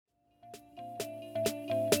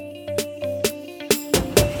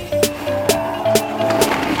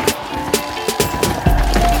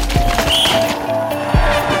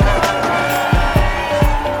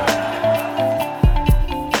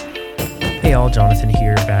y'all, Jonathan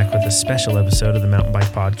here, back with a special episode of the Mountain Bike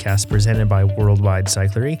Podcast presented by Worldwide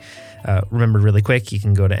Cyclery. Remember, really quick, you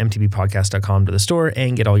can go to mtbpodcast.com to the store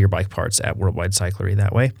and get all your bike parts at Worldwide Cyclery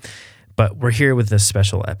that way. But we're here with this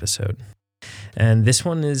special episode. And this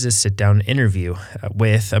one is a sit-down interview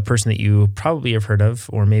with a person that you probably have heard of,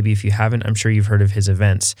 or maybe if you haven't, I'm sure you've heard of his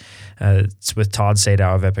events. It's with Todd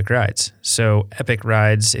Sadow of Epic Rides. So Epic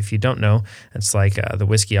Rides, if you don't know, it's like the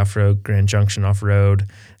Whiskey Off-Road, Grand Junction Off-Road,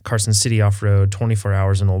 Carson City Off-Road, 24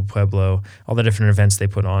 Hours in Old Pueblo, all the different events they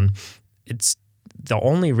put on. It's the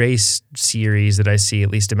only race series that I see, at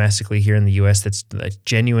least domestically here in the U.S., that's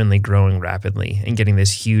genuinely growing rapidly and getting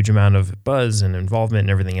this huge amount of buzz and involvement and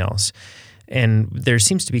everything else. And there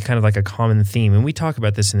seems to be kind of like a common theme, and we talk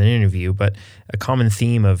about this in the interview, but a common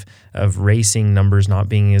theme of racing numbers not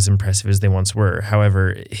being as impressive as they once were.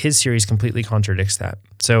 However, his series completely contradicts that.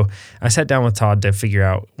 So I sat down with Todd to figure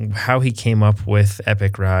out how he came up with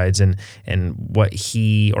Epic Rides and what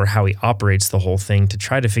he or how he operates the whole thing to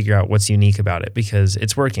try to figure out what's unique about it, because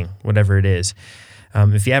it's working, whatever it is.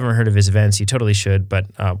 If you haven't heard of his events, you totally should, but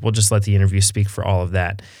we'll just let the interview speak for all of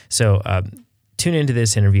that. So tune into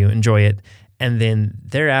this interview, enjoy it. And then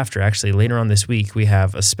thereafter, actually later on this week, we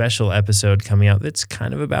have a special episode coming out that's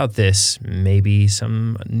kind of about this, maybe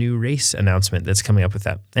some new race announcement that's coming up with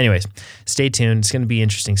that. Anyways, stay tuned. It's going to be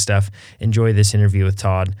interesting stuff. Enjoy this interview with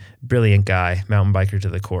Todd. Brilliant guy, mountain biker to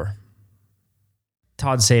the core.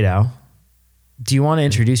 Todd Sadow, do you want to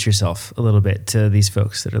introduce yourself a little bit to these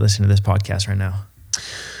folks that are listening to this podcast right now?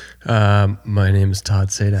 My name is Todd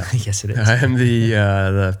Sadow. Yes, it is. I am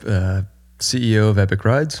the CEO of Epic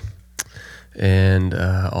Rides. And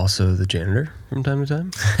also the janitor from time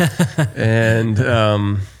to time. and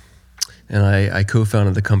I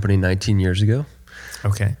co-founded the company 19 years ago.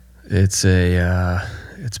 Okay. It's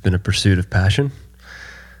been a pursuit of passion,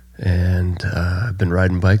 and I've been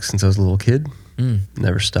riding bikes since I was a little kid.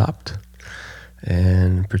 Never stopped,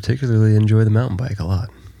 and particularly enjoy the mountain bike a lot.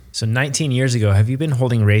 So 19 years ago, have you been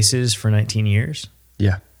holding races for 19 years?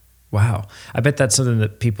 Yeah. Wow. I bet that's something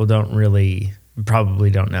that people probably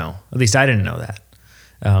don't know. At least I didn't know that.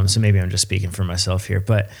 So maybe I'm just speaking for myself here,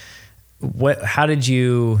 but so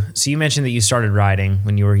you mentioned that you started riding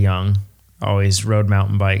when you were young, always rode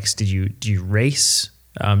mountain bikes. Did you race?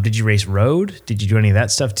 Did you race road? Did you do any of that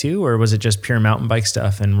stuff too? Or was it just pure mountain bike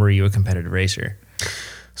stuff? And were you a competitive racer?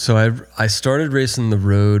 So I started racing the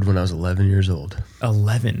road when I was 11 years old.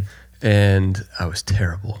 11. And I was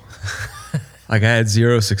terrible. Like, I had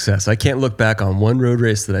zero success. I can't look back on one road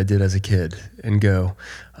race that I did as a kid and go,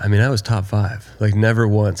 I mean, I was top 5, like never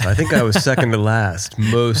once. I think I was second to last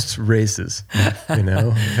most races, And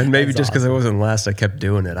maybe That's just because awesome. I wasn't last, I kept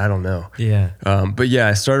doing it. I don't know. Yeah. But yeah,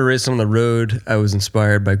 I started racing on the road. I was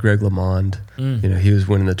inspired by Greg LeMond. He was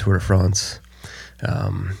winning the Tour de France.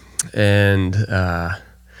 And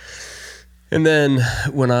then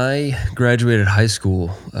when I graduated high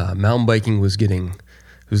school, mountain biking was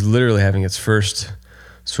literally having its first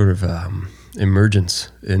sort of emergence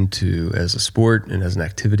as a sport and as an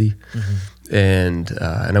activity. And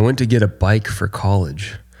I went to get a bike for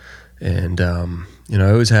college. And, I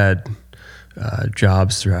always had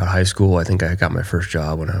jobs throughout high school. I think I got my first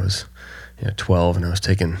job when I was 12, and I was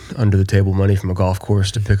taking under the table money from a golf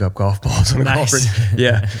course to pick up golf balls on a golf range.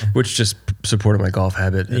 Yeah, which just supported my golf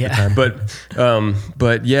habit at the time.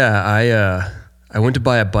 But yeah, I went to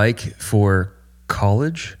buy a bike for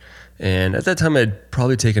college, and at that time I'd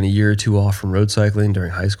probably taken a year or two off from road cycling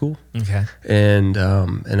during high school. Okay. And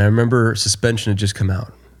I remember Suspension had just come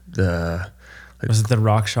out. Was it the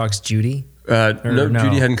RockShox Judy? No,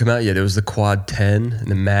 Judy hadn't come out yet. It was the Quad 10 and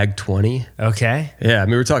the Mag 20. Okay. Yeah, I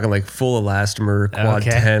mean, we're talking like full elastomer, Quad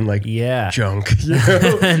 10, like junk. Nice.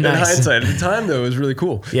 In hindsight, at the time though, it was really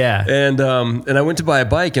cool. Yeah. And I went to buy a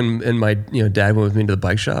bike, and my dad went with me to the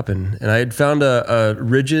bike shop, and I had found a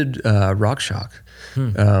rigid RockShox,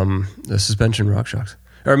 a suspension RockShox.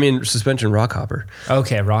 Suspension Rockhopper.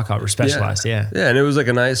 Okay, Rockhopper, specialized, yeah. Yeah, and it was like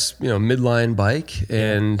a nice, midline bike,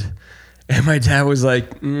 and my dad was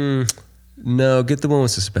like, no, get the one with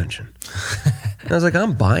suspension. And I was like,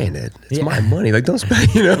 I'm buying it. It's my money. Like, don't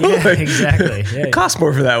spend, Yeah, exactly. Yeah. It costs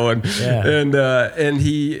more for that one. Yeah.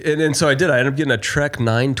 And so I did. I ended up getting a Trek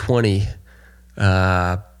 920.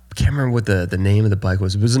 Can't remember what the name of the bike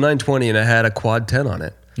was. It was a 920, and I had a Quad 10 on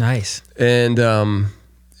it. Nice. And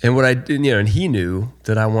what I did, and he knew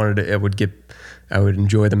that I would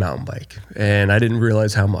enjoy the mountain bike, and I didn't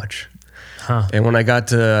realize how much. And when I went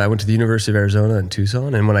to the University of Arizona in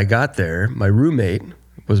Tucson, and when I got there, my roommate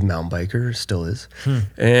was a mountain biker, still is,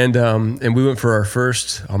 and we went for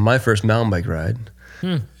my first mountain bike ride,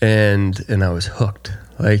 and I was hooked.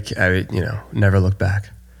 Like, I never looked back.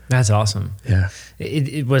 That's awesome. Yeah.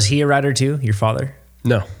 Was he a rider too, your father?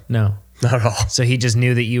 No, No. not at all. So he just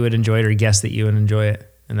knew that you would enjoy it, or guessed that you would enjoy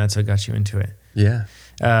it, and that's what got you into it. Yeah.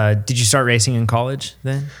 Did you start racing in college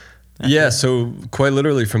then? Yeah, so quite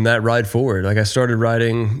literally from that ride forward, like I started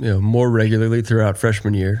riding, more regularly throughout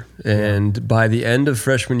freshman year, and by the end of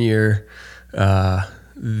freshman year,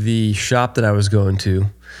 the shop that I was going to,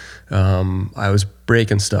 I was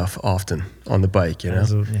breaking stuff often on the bike. Yeah,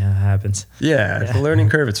 it happens. Yeah, the learning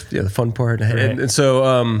curve. It's the fun part, Right. and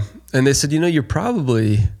so and they said, you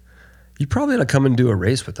probably ought to come and do a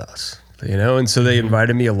race with us, and so they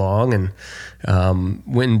invited me along and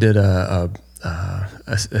went and did a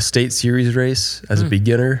state series race as a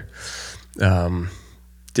beginner.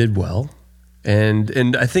 Did well,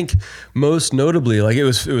 and I think most notably, like it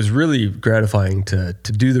was really gratifying to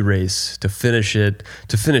do the race, to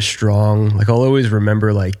finish strong. Like I'll always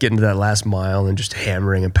remember like getting to that last mile and just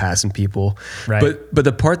hammering and passing people. Right. But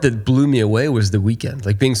the part that blew me away was the weekend,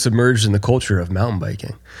 like being submerged in the culture of mountain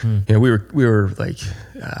biking. We were like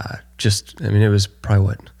it was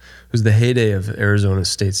probably it was the heyday of Arizona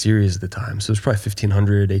State Series at the time. So it was probably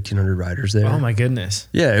 1,500, 1,800 riders there. Oh my goodness.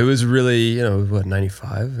 Yeah, it was really,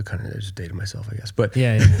 95? I kind of just dated myself, I guess. But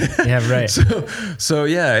Yeah, right. so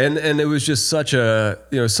yeah, and it was just such a,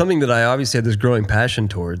 something that I obviously had this growing passion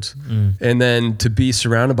towards. And then to be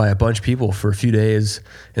surrounded by a bunch of people for a few days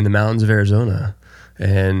in the mountains of Arizona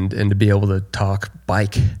and to be able to talk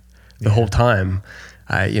bike the whole time,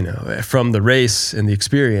 from the race and the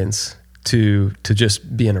experience to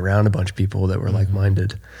just being around a bunch of people that were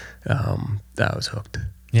like-minded, that was hooked.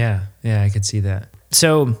 Yeah, I could see that.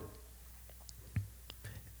 So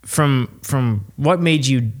from what made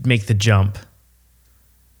you make the jump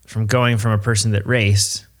from going from a person that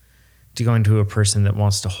raced to going to a person that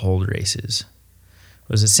wants to hold races?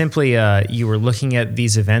 Was it simply you were looking at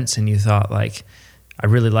these events and you thought like, I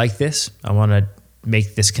really like this, I want to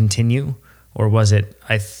make this continue? Or was it,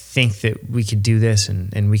 I think that we could do this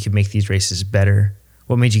and we could make these races better?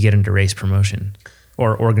 What made you get into race promotion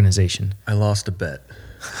or organization? I lost a bet.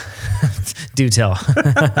 Do tell.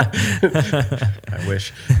 I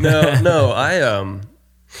wish. No.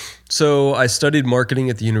 So I studied marketing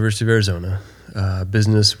at the University of Arizona,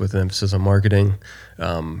 business with an emphasis on marketing.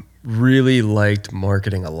 Really liked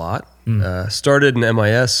marketing a lot. Started in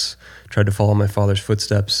MIS, tried to follow my father's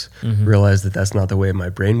footsteps, realized that that's not the way my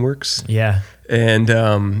brain works. Yeah. And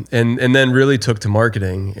then really took to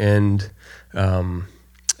marketing and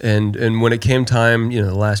when it came time,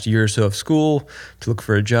 the last year or so of school to look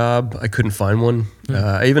for a job, I couldn't find one.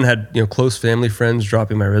 I even had, close family friends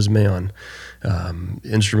dropping my resume on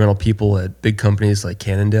instrumental people at big companies like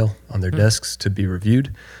Cannondale on their desks to be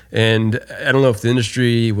reviewed. And I don't know if the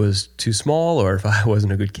industry was too small or if I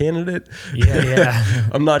wasn't a good candidate. Yeah.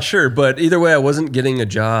 I'm not sure, but either way, I wasn't getting a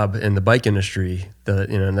job in the bike industry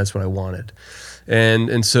and that's what I wanted.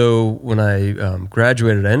 And so when I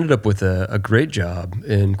graduated, I ended up with a great job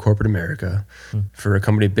in corporate America for a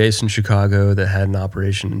company based in Chicago that had an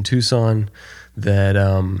operation in Tucson that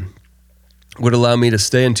would allow me to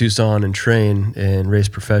stay in Tucson and train and race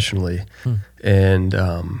professionally, and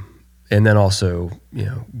then also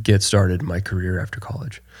get started in my career after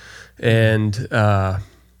college, and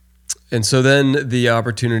so then the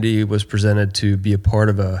opportunity was presented to be a part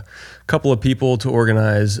of a couple of people to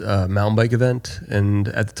organize a mountain bike event, and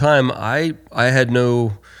at the time I had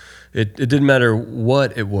no. It didn't matter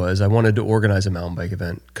what it was. I wanted to organize a mountain bike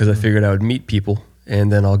event because I figured I would meet people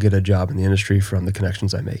and then I'll get a job in the industry from the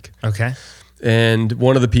connections I make. Okay. And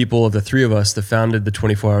one of the people of the three of us that founded the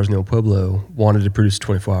 24 Hours in El Pueblo wanted to produce a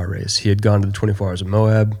 24-hour race. He had gone to the 24 Hours of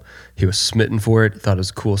Moab. He was smitten for it. He thought it was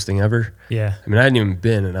the coolest thing ever. Yeah. I mean, I hadn't even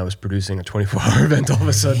been, and I was producing a 24-hour event all of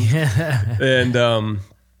a sudden. Yeah.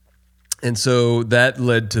 And so that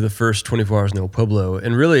led to the first 24 Hours in El Pueblo.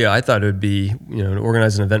 And really, I thought it would be, to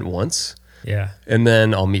organize an event once. Yeah. And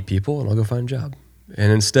then I'll meet people and I'll go find a job.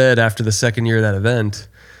 And instead, after the second year of that event,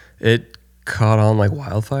 it caught on like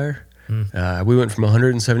wildfire. We went from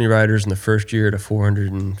 170 riders in the first year to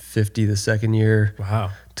 450 the second year.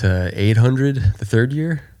 Wow. To 800 the third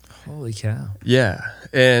year. Holy cow. Yeah.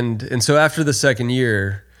 And so after the second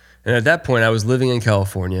year, and at that point I was living in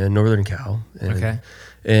California, in Northern Cal. And, Okay.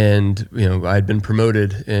 And, I'd been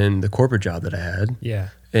promoted in the corporate job that I had. Yeah.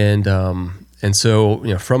 And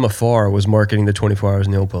so, from afar was marketing the 24 Hours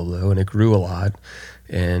in El Pueblo, and it grew a lot.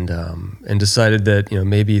 And decided that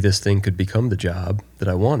maybe this thing could become the job that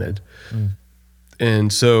I wanted,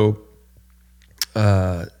 and so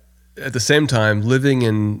at the same time, living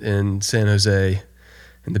in San Jose,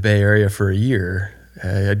 in the Bay Area for a year, I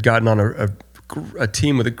had gotten on a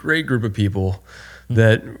team with a great group of people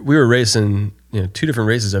that we were racing, 2 different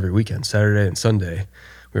races every weekend, Saturday and Sunday.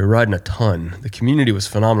 We were riding a ton. The community was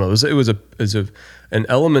phenomenal. It was an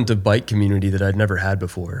element of bike community that I'd never had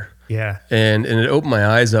before. Yeah. And it opened my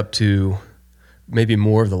eyes up to maybe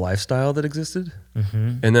more of the lifestyle that existed.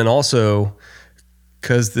 Mm-hmm. And then also,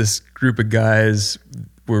 because this group of guys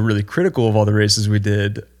were really critical of all the races we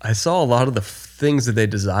did, I saw a lot of the things that they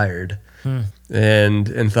desired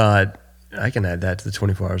and thought, I can add that to the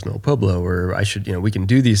 24 Hours in Old Pueblo, or I should, we can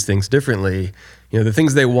do these things differently. The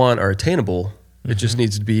things they want are attainable. It just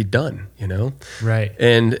needs to be done, Right.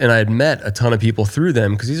 And I had met a ton of people through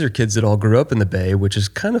them, because these are kids that all grew up in the Bay, which is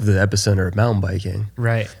kind of the epicenter of mountain biking,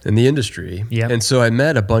 right, in the industry. Yep. And so I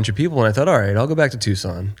met a bunch of people, and I thought, all right, I'll go back to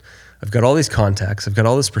Tucson. I've got all these contacts. I've got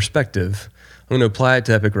all this perspective. I'm going to apply it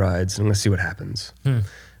to Epic Rides, and I'm going to see what happens.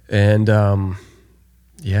 And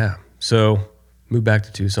so moved back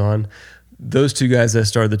to Tucson. Those 2 guys that I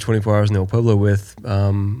started the 24 Hours in Old Pueblo with,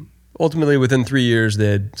 ultimately within 3 years, they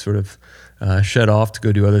had sort of shed off to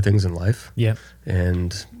go do other things in life. Yeah.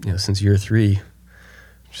 And since year 3,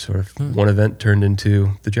 sort of one event turned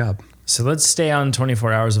into the job. So let's stay on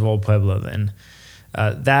 24 Hours of Old Pueblo then.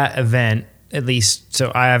 That event, at least,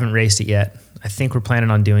 so I haven't raced it yet. I think we're planning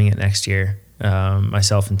on doing it next year,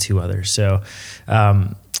 myself and 2 others. So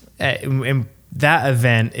and that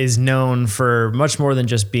event is known for much more than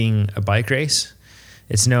just being a bike race.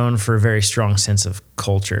 It's known for a very strong sense of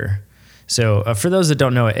culture. So for those that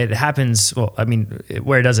don't know, it happens,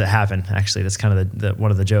 where does it happen? Actually, that's kind of the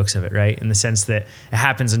one of the jokes of it, right? In the sense that it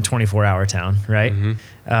happens in 24-hour town, right?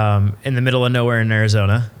 Mm-hmm. In the middle of nowhere in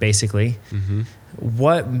Arizona, basically. Mm-hmm.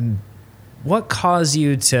 What caused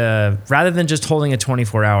you to, rather than just holding a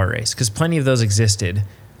 24-hour race, because plenty of those existed,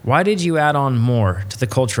 why did you add on more to the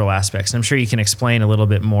cultural aspects? And I'm sure you can explain a little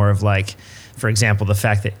bit more of, like, for example, the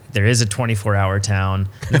fact that there is a 24-hour town,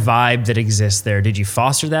 the vibe that exists there. Did you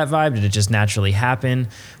foster that vibe? Did it just naturally happen?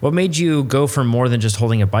 What made you go for more than just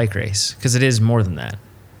holding a bike race? Because it is more than that.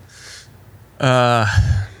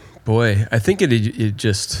 I think it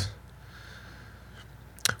just,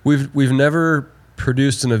 we've never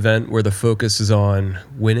produced an event where the focus is on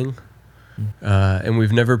winning, and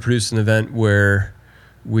we've never produced an event where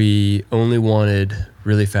we only wanted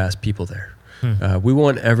really fast people there. We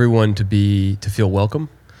want everyone to feel welcome,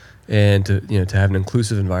 and to have an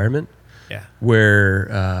inclusive environment. Yeah.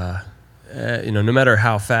 Where no matter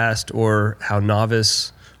how fast or how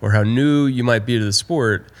novice or how new you might be to the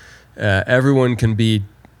sport, everyone can be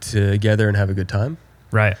together and have a good time.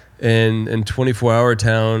 Right. And 24-hour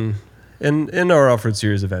town, and in our Off-Road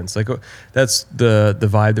Series events, like, that's the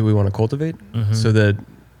vibe that we want to cultivate. Mm-hmm. So that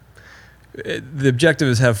the objective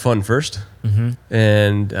is have fun first,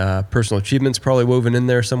 and personal achievements probably woven in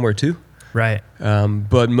there somewhere too. Right.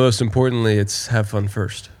 But most importantly, it's have fun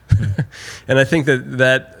first. And I think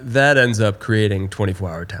that ends up creating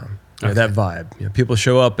 24-hour town. That vibe. People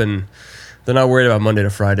show up and they're not worried about Monday to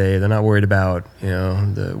Friday. They're not worried about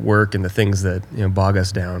the work and the things that bog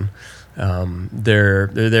us down. They're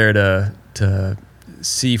there to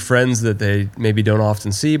see friends that they maybe don't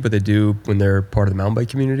often see, but they do when they're part of the mountain bike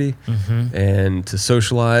community, and to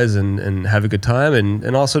socialize and have a good time,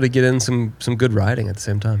 and also to get in some good riding at the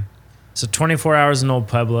same time. So 24 Hours in Old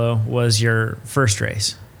Pueblo was your first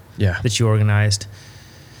race that you organized.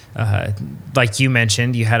 Like you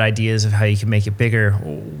mentioned, you had ideas of how you could make it bigger.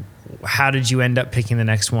 How did you end up picking the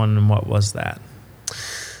next one, and what was that?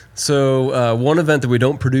 So one event that we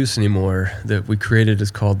don't produce anymore that we created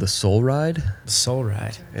is called the Soul Ride. The Soul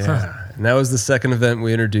Ride. Yeah. Huh. And that was the second event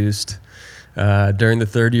we introduced during the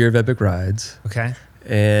 3rd year of Epic Rides. Okay.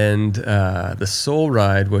 And the Soul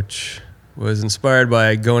Ride, which was inspired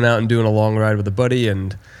by going out and doing a long ride with a buddy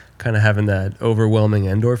and kind of having that overwhelming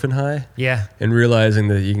endorphin high. Yeah. And realizing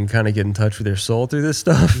that you can kind of get in touch with your soul through this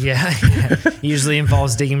stuff. Yeah. Usually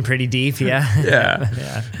involves digging pretty deep. Yeah.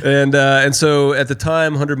 Yeah. And so at the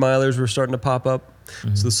time, 100 milers were starting to pop up.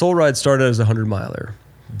 Mm-hmm. So the Soul Ride started as a 100 miler.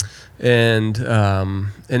 And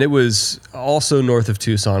it was also north of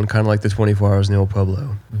Tucson, kind of like the 24 Hours in Old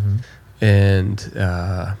Pueblo. Mm-hmm. And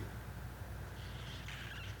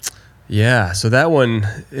so that one,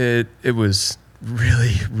 it was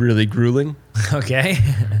really, really grueling. Okay.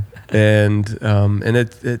 And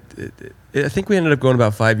I think we ended up going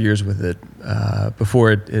about 5 years with it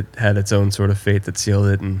before it had its own sort of fate that sealed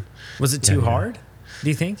it. And was it too hard, do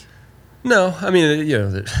you think? No, I mean,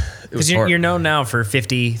 it was hard. You're known now for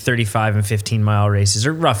 50, 35, and 15-mile races,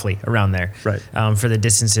 or roughly around there, right? For the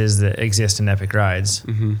distances that exist in Epic Rides.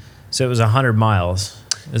 Mm-hmm. So it was 100 miles.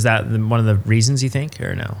 Is that one of the reasons you think,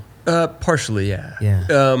 or no? Partially, yeah.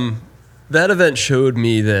 Yeah. That event showed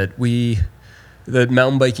me that that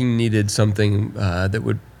mountain biking needed something that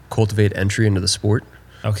would cultivate entry into the sport.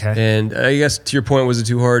 Okay. And I guess to your point, was it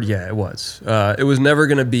too hard? Yeah, it was. It was never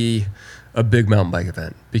going to be a big mountain bike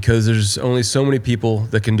event because there's only so many people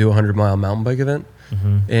that can do a 100-mile mountain bike event.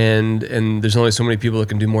 And there's only so many people that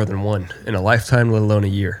can do more than one in a lifetime, let alone a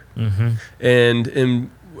year. And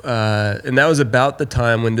that was about the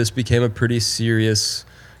time when this became a pretty serious,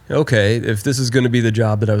 okay, if this is going to be the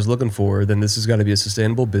job that I was looking for, then this has got to be a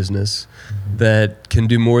sustainable business that can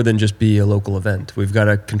do more than just be a local event. We've got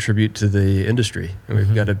to contribute to the industry, and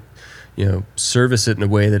we've got to, service it in a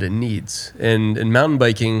way that it needs. And mountain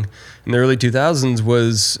biking in the early 2000s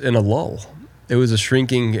was in a lull. It was a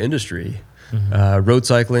shrinking industry. Road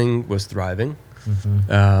cycling was thriving.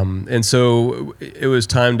 And so it was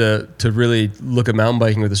time to really look at mountain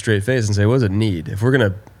biking with a straight face and say, what does it need? If we're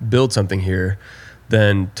going to build something here,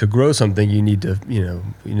 then to grow something, you need to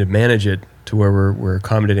manage it to where we're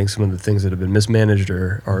accommodating some of the things that have been mismanaged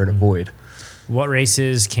or are in a void. What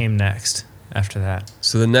races came next after that?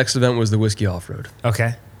 So the next event was the Whiskey Off-Road.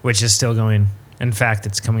 Okay. Which is still going. In fact,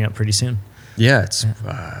 it's coming up pretty soon. Yeah, it's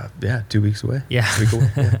 2 weeks away. Yeah. A week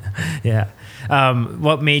away. Yeah.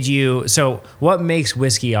 What makes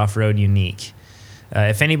Whiskey Off-Road unique?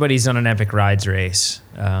 If anybody's done an Epic Rides race,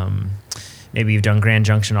 maybe you've done Grand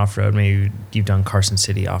Junction Off-Road, maybe you've done Carson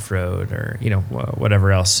City Off-Road, or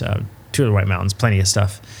whatever else, Tour of the White Mountains, plenty of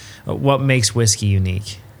stuff. What makes Whiskey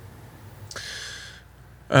unique?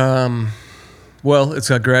 Well, it's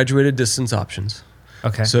got graduated distance options.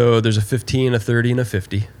 Okay. So there's a 15, a 30, and a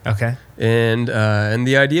 50. Okay. And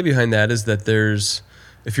the idea behind that is that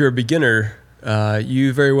if you're a beginner,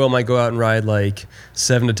 you very well might go out and ride like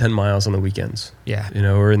 7 to 10 miles on the weekends. Yeah.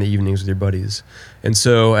 Or in the evenings with your buddies. And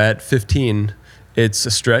so at 15, it's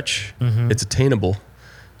a stretch. It's attainable.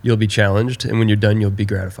 You'll be challenged, and when you're done, you'll be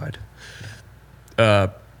gratified.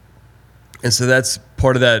 And so that's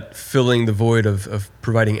part of that filling the void of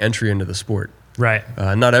providing entry into the sport. Right.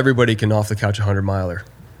 Not everybody can off the couch 100-miler.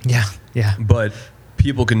 Yeah. Yeah. But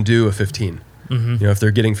people can do a 15. If they're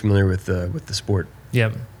getting familiar with the sport.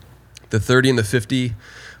 Yep. The 30 and the 50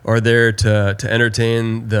 are there to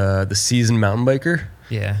entertain the seasoned mountain biker.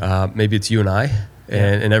 Yeah. Maybe it's you and I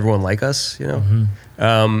and everyone like us,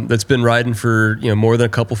 that's been riding for more than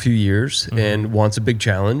a few years and wants a big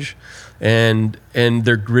challenge, and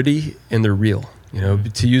they're gritty and they're real.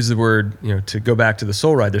 To use the word, to go back to the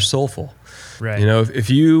soul ride, they're soulful. Right. If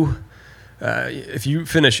you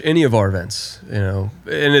finish any of our events, and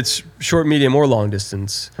it's short, medium, or long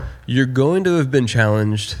distance, you're going to have been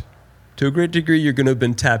challenged. To a great degree, you're going to have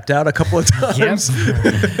been tapped out a couple of times.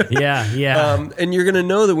 Yep. Yeah. And you're going to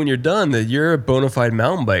know that when you're done that you're a bona fide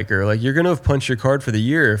mountain biker. Like, you're going to have punched your card for the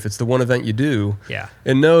year if it's the one event you do. Yeah.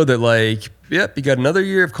 And know that, you got another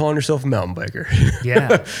year of calling yourself a mountain biker.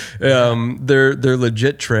 Yeah. They're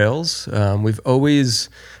legit trails. We've always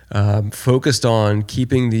focused on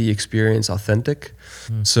keeping the experience authentic.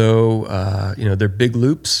 So, they're big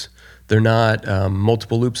loops. They're not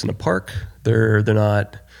multiple loops in a park. They're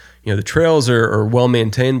not... the trails are well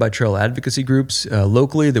maintained by trail advocacy groups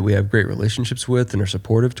locally that we have great relationships with and are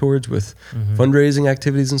supportive towards with fundraising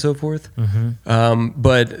activities and so forth.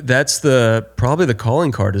 But that's probably the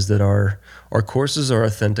calling card, is that our courses are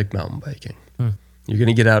authentic mountain biking. You're going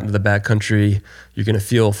to get out into the backcountry. You're going to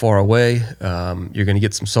feel far away. You're going to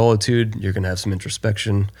get some solitude. You're going to have some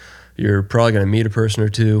introspection. You're probably going to meet a person or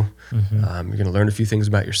two. You're going to learn a few things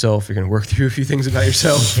about yourself. You're going to work through a few things about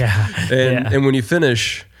yourself. And when you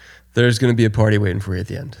finish, there's going to be a party waiting for you at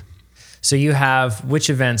the end. So you have, which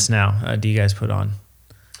events now do you guys put on?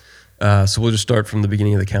 So we'll just start from the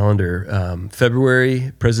beginning of the calendar.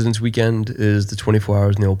 February, President's Weekend, is the 24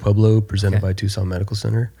 Hours in the Old Pueblo, presented by Tucson Medical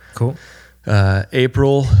Center. Cool.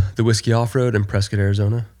 April, the Whiskey Off-Road in Prescott,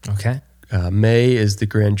 Arizona. Okay. May is the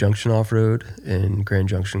Grand Junction Off-Road in Grand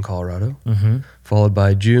Junction, Colorado. Followed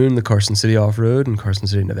by June, the Carson City Off-Road in Carson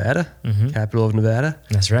City, Nevada, capital of Nevada.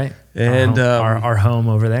 That's right. And our home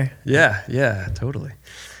over there. Yeah, totally.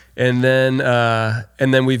 And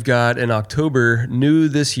then we've got in October, new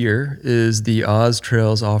this year, is the Oz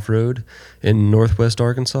Trails Off-Road in Northwest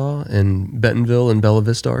Arkansas, in Bentonville and Bella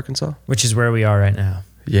Vista, Arkansas. Which is where we are right now.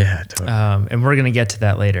 Yeah, totally. And we're going to get to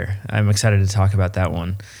that later. I'm excited to talk about that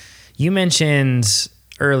one. You mentioned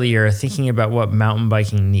earlier thinking about what mountain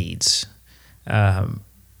biking needs. And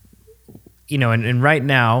right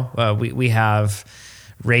now we have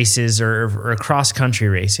races or cross-country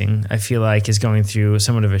racing, I feel like, is going through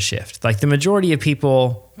somewhat of a shift. Like, the majority of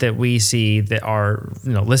people that we see that are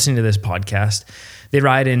listening to this podcast, they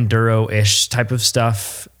ride enduro-ish type of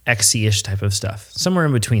stuff, XC-ish type of stuff, somewhere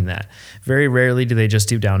in between that. Very rarely do they just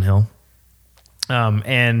do downhill.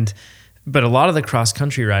 And But a lot of the cross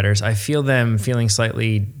country riders, I feel them feeling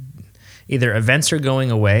slightly, either events are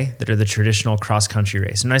going away that are the traditional cross country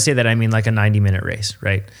race. And when I say that, I mean like a 90-minute race,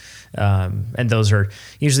 right? And those are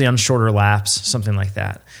usually on shorter laps, something like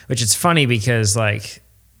that, which it's funny because like,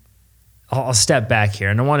 I'll step back here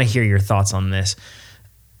and I want to hear your thoughts on this.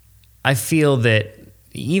 I feel that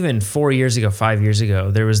even 4 years ago, 5 years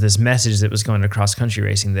ago, there was this message that was going to cross country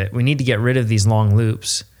racing that we need to get rid of these long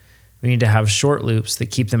loops. We need to have short loops that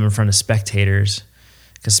keep them in front of spectators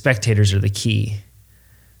because spectators are the key.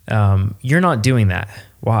 You're not doing that.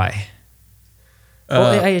 Why?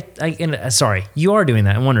 Sorry, you are doing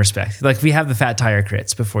that in one respect. Like we have the fat tire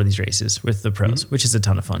crits before these races with the pros, which is a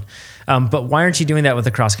ton of fun. But why aren't you doing that with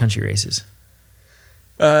the cross country races?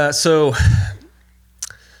 So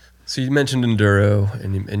you mentioned enduro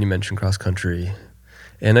and you mentioned cross country,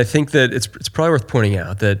 and I think that it's probably worth pointing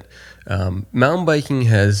out that mountain biking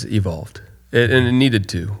has evolved, and it needed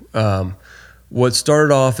to. What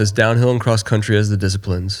started off as downhill and cross country as the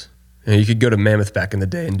disciplines. You know, you could go to Mammoth back in the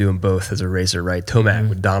day and do them both as a racer, right? Tomac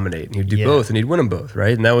would dominate, and he'd do both, and he'd win them both,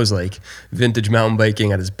 right? And that was like vintage mountain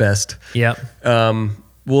biking at its best. Yep.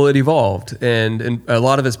 Well, it evolved, and a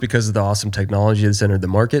lot of it's because of the awesome technology that's entered the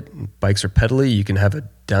market. Bikes are pedally. You can have a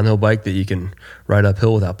downhill bike that you can ride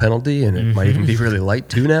uphill without penalty, and it might even be really light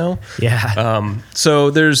too now. Yeah. So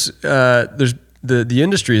there's the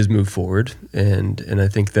industry has moved forward, and I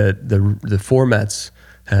think that the formats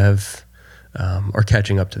are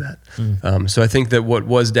catching up to that. So I think that what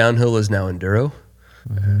was downhill is now enduro.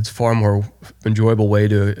 It's a far more enjoyable way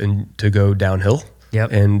to go downhill.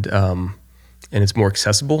 Yep. And it's more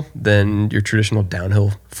accessible than your traditional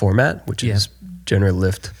downhill format, which is generally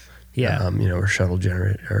lift, or shuttle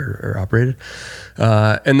generated or operated.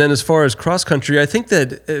 And then as far as cross country, I think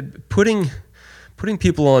that putting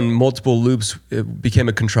people on multiple loops, it became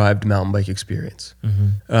a contrived mountain bike experience.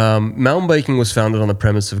 Mountain biking was founded on the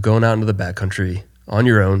premise of going out into the backcountry on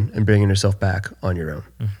your own and bringing yourself back on your own.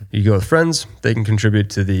 You go with friends, they can contribute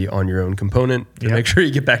to the on your own component to make sure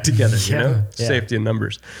you get back together, safety in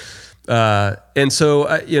numbers. And so,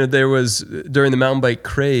 there was, during the mountain bike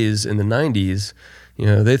craze in the 90s,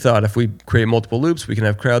 they thought if we create multiple loops, we can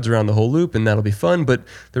have crowds around the whole loop and that'll be fun. But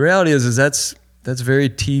the reality is that's very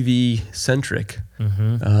TV centric,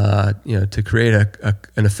 to create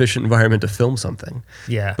an efficient environment to film something.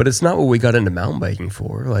 Yeah. But it's not what we got into mountain biking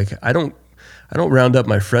for. Like I don't round up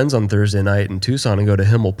my friends on Thursday night in Tucson and go to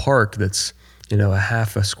Himmel Park that's, a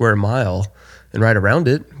half a square mile and ride around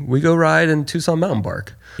it. We go ride in Tucson Mountain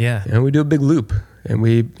Park. Yeah. We do a big loop and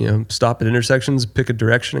we, stop at intersections, pick a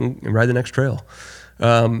direction and ride the next trail.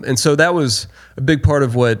 And so that was a big part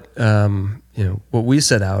of what we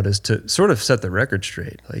set out is to sort of set the record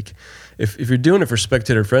straight. Like if you're doing it for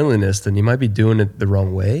spectator friendliness, then you might be doing it the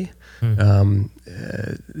wrong way. And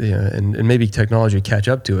maybe technology will catch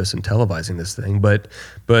up to us in televising this thing, but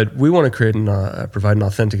we want to create provide an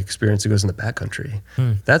authentic experience that goes in the backcountry.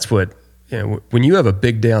 That's what, when you have a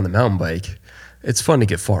big day on the mountain bike, it's fun to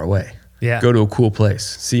get far away. Yeah. Go to a cool place,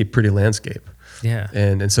 see a pretty landscape. Yeah.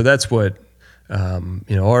 And so that's what,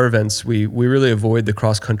 our events, we really avoid the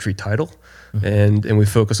cross country title and we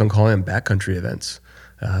focus on calling them backcountry events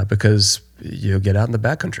because you get out in the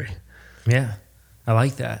backcountry. Yeah. I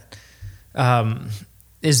like that.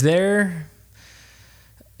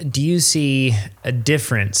 Do you see a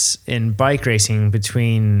difference in bike racing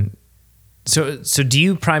between, so do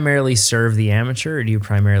you primarily serve the amateur or do you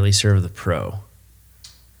primarily serve the pro?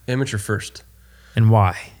 Amateur first. And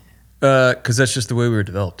why? Because that's just the way we were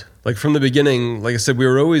developed. Like from the beginning, like I said, we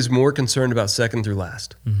were always more concerned about second through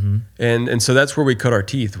last. And so that's where we cut our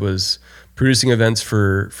teeth, was producing events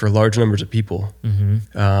for large numbers of people,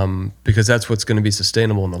 because that's what's going to be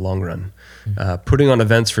sustainable in the long run. Putting on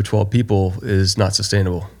events for 12 people is not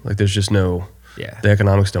sustainable. Like there's just the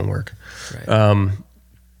economics don't work. Right.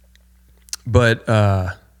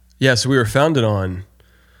 So we were founded on,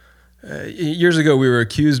 years ago, we were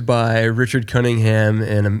accused by Richard Cunningham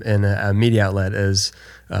and a media outlet as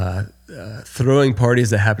throwing parties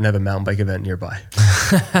that happen to have a mountain bike event nearby.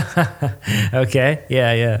 Okay.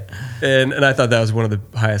 Yeah. And I thought that was one of the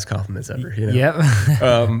highest compliments ever. Yep.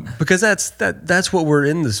 Because that's what we're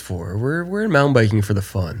in this for. We're in mountain biking for the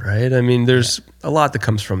fun, right? I mean, there's a lot that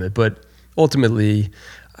comes from it, but ultimately,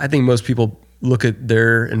 I think most people look at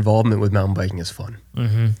their involvement with mountain biking as fun,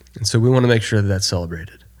 and so we want to make sure that that's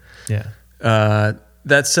celebrated. Yeah.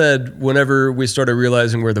 That said, whenever we started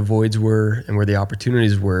realizing where the voids were and where the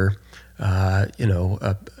opportunities were,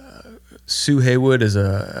 Sue Haywood is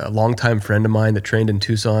a longtime friend of mine that trained in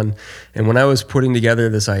Tucson. And when I was putting together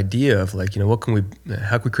this idea of like, how can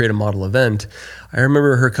we create a model event? I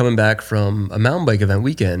remember her coming back from a mountain bike event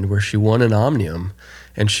weekend where she won an Omnium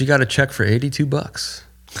and she got a check for $82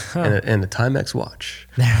 and a Timex watch.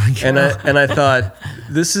 There we go. And I thought,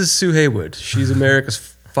 this is Sue Haywood. She's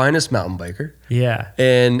America's finest mountain biker. Yeah.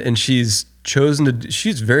 And she's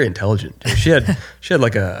very intelligent. She had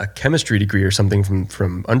like a chemistry degree or something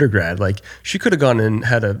from undergrad. Like she could have gone and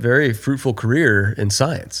had a very fruitful career in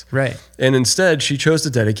science. Right. And instead she chose to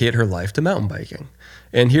dedicate her life to mountain biking.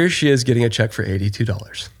 And here she is getting a check for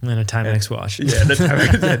 $82. And a Timex watch. Yeah,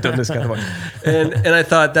 done this kind of watch. And I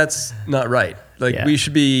thought that's not right. Like we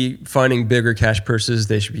should be finding bigger cash purses.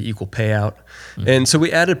 They should be equal payout. Mm-hmm. And so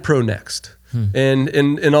we added Pro Next.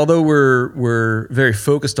 And although we're very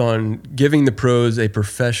focused on giving the pros a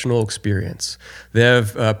professional experience, they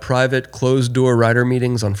have private closed door rider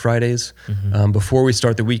meetings on Fridays before we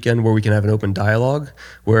start the weekend, where we can have an open dialogue,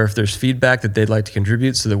 where if there's feedback that they'd like to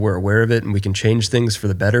contribute so that we're aware of it and we can change things for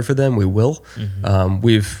the better for them, we will.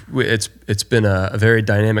 It's been a very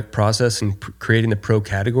dynamic process in creating the pro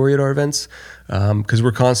category at our events, because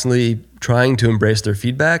we're constantly trying to embrace their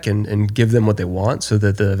feedback and give them what they want so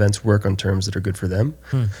that the events work on terms that are good for them.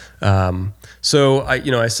 So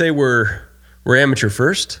I say we're amateur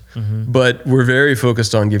first, but we're very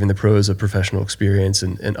focused on giving the pros a professional experience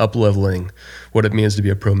and up-leveling what it means to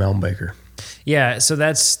be a pro mountain biker. Yeah, so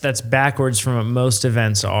that's backwards from what most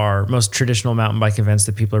events are, most traditional mountain bike events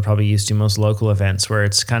that people are probably used to, most local events, where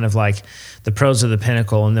it's kind of like the pros are the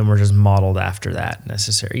pinnacle and then we're just modeled after that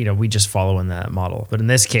necessary. We just follow in that model. But in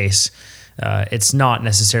this case, it's not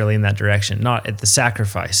necessarily in that direction, not at the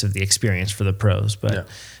sacrifice of the experience for the pros. But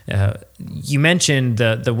you mentioned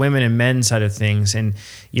the women and men side of things, and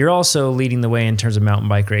you're also leading the way in terms of mountain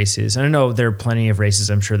bike races. And I know there are plenty of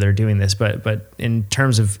races, I'm sure they're doing this, but in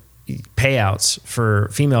terms of payouts for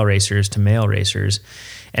female racers to male racers,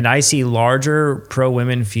 and I see larger pro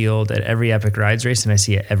women field at every Epic Rides race than I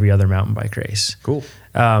see at every other mountain bike race. Cool.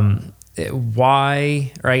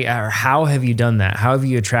 Why, right? Or how have you done that? How have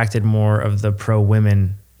you attracted more of the pro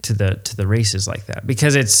women to the races like that?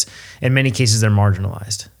 Because it's, in many cases, they're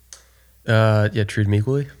marginalized. Treat them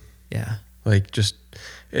equally. Yeah. Like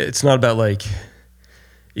it's not about like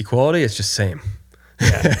equality. It's just same.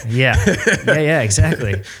 Yeah,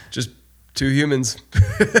 exactly. Just two humans.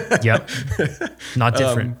 Yep. Not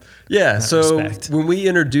different. So respect. When we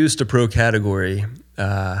introduced a pro category,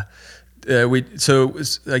 I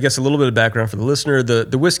guess a little bit of background for the listener,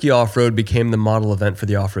 the Whiskey Off-Road became the model event for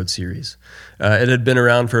the off-road series. It had been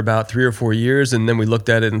around for about 3 or 4 years, and then we looked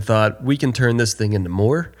at it and thought, we can turn this thing into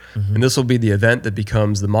more, and this will be the event that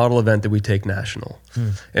becomes the model event that we take national.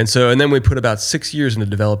 And then we put about 6 years into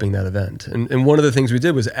developing that event. And one of the things we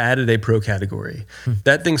did was added a pro category.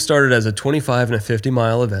 That thing started as a 25 and a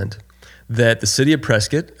 50-mile event that the city of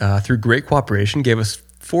Prescott, through great cooperation, gave us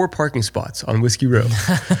 4 parking spots on Whiskey Row.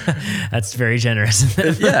 That's very generous.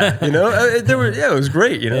 It was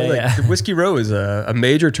great. The Whiskey Row is a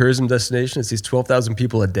major tourism destination. It sees 12,000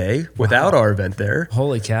 people a day without our event there.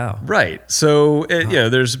 Holy cow. Right. So,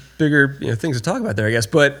 there's bigger things to talk about there, I guess.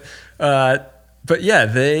 But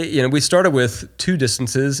we started with 2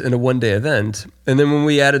 distances in a 1-day event. And then when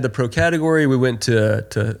we added the pro category, we went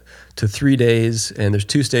to 3 days, and there's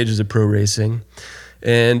 2 stages of pro racing.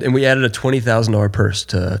 And we added a $20,000 purse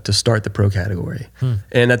to start the pro category.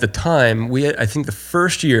 And at the time, I think the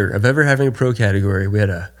first year of ever having a pro category, we had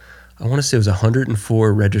I want to say it was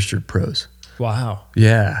 104 registered pros. Wow.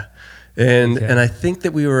 Yeah. And I think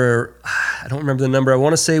that we were, I don't remember the number. I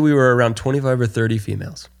want to say we were around 25 or 30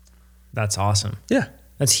 females. That's awesome. Yeah.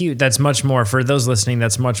 That's huge. That's much more, for those listening,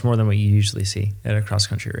 that's much more than what you usually see at a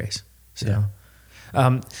cross-country race. So,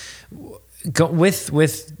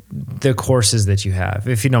 with the courses that you have,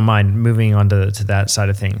 if you don't mind moving on to that side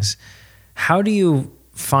of things, how do you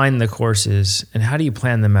find the courses and how do you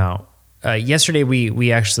plan them out? Yesterday,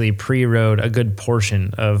 we actually pre-rode a good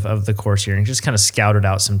portion of the course here and just kind of scouted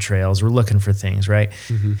out some trails. We're looking for things, right?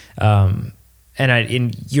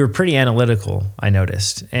 And you're pretty analytical, I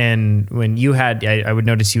noticed. And when you had, I would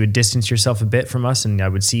notice you would distance yourself a bit from us, and I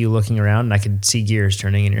would see you looking around, and I could see gears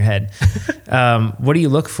turning in your head. What do you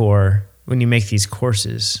look for when you make these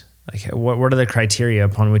courses? Like, what are the criteria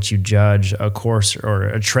upon which you judge a course or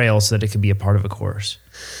a trail so that it could be a part of a course?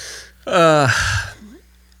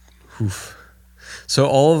 So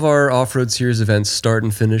all of our off-road series events start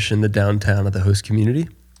and finish in the downtown of the host community.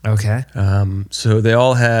 Okay. So they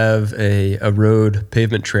all have a road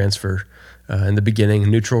pavement transfer in the beginning,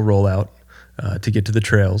 neutral rollout to get to the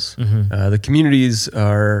trails. The communities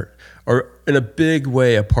are in a big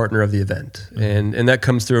way a partner of the event, and that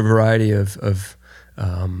comes through a variety of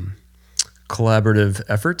collaborative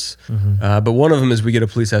efforts. But one of them is we get a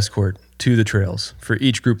police escort to the trails for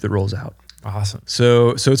each group that rolls out. Awesome.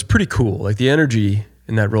 So it's pretty cool. Like the energy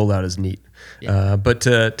in that rollout is neat. Yeah. But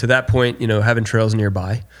to that point, having trails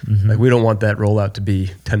nearby, like we don't want that rollout to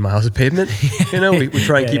be 10 miles of pavement. We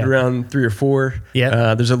try and keep it around 3 or 4.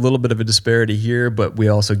 Yeah. There's a little bit of a disparity here, but we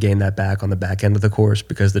also gain that back on the back end of the course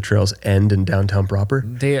because the trails end in downtown proper.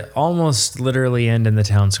 They almost literally end in the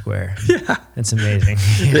town square. Yeah. It's amazing.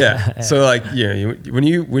 Yeah. So when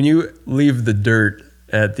you leave the dirt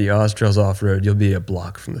at the Oztrails Off-Road, you'll be a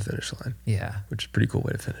block from the finish line. Yeah. Which is a pretty cool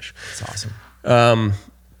way to finish. It's awesome.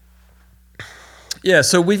 Yeah,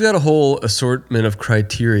 so we've got a whole assortment of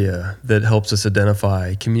criteria that helps us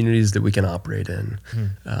identify communities that we can operate in.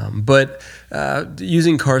 But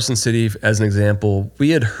using Carson City as an example,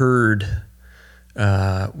 we had heard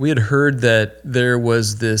that there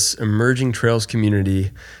was this emerging trails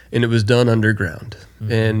community, and it was done underground.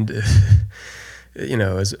 And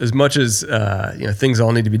as much as things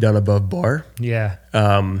all need to be done above bar. Yeah.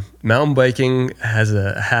 Mountain biking has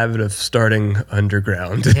a habit of starting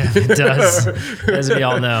underground. Yeah, it does. As we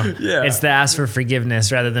all know. Yeah. It's the ask for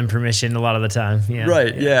forgiveness rather than permission a lot of the time. Yeah.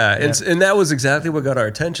 Right. Yeah. And that was exactly what got our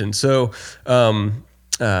attention. So,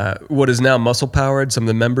 what is now Muscle Powered, some of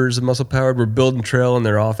the members of Muscle Powered were building trail in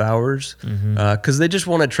their off hours because they just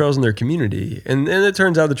wanted trails in their community. And it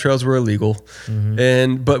turns out the trails were illegal.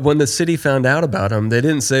 But when the city found out about them, they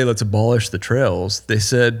didn't say, let's abolish the trails. They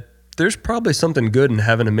said, there's probably something good in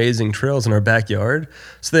having amazing trails in our backyard.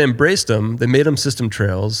 So they embraced them. They made them system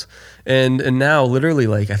trails. And now, literally,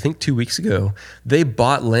 I think 2 weeks ago, they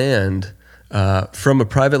bought land from a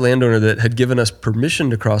private landowner that had given us permission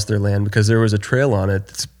to cross their land because there was a trail on it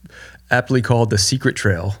that's aptly called the secret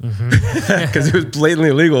trail because it was blatantly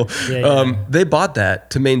illegal. They bought that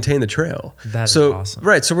to maintain the trail. That's awesome.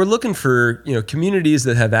 Right. So we're looking for, communities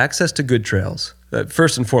that have access to good trails.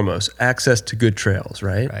 First and foremost, access to good trails,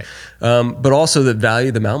 right? But also that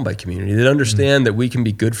value the mountain bike community, that understand that we can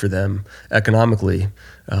be good for them economically,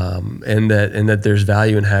 and that there's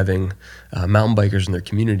value in having mountain bikers in their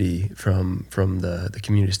community from the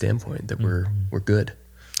community standpoint, that we're good.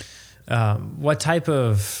 What type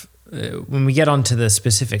of, when we get onto the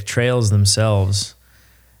specific trails themselves,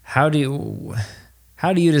 how do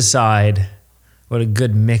you decide what a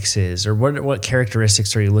good mix is, or what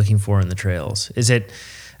characteristics are you looking for in the trails? Is it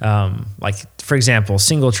for example,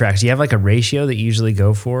 single track? Do you have a ratio that you usually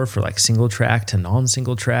go for single track to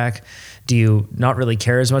non-single track? Do you not really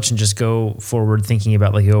care as much and just go forward thinking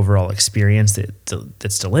about the overall experience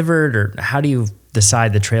that's delivered, or how do you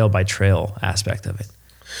decide the trail by trail aspect of it?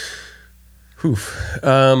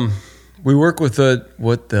 We work with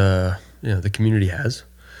what the community has.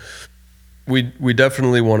 We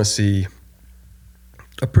definitely want to see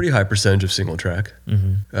a pretty high percentage of single track,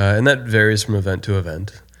 and that varies from event to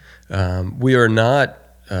event. We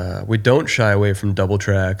don't shy away from double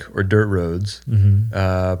track or dirt roads,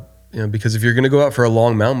 because if you're going to go out for a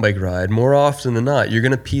long mountain bike ride, more often than not, you're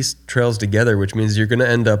going to piece trails together, which means you're going to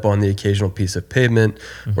end up on the occasional piece of pavement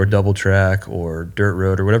or double track or dirt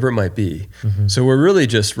road or whatever it might be. So we're really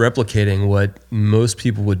just replicating what most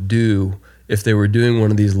people would do if they were doing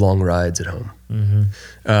one of these long rides at home.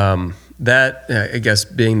 That, I guess,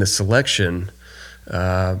 being the selection,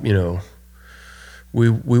 we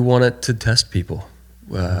want it to test people.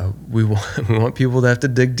 We want people to have to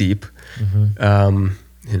dig deep,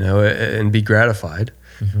 and be gratified.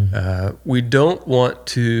 We don't want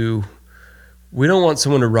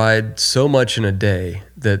someone to ride so much in a day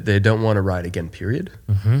that they don't want to ride again, period.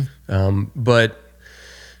 But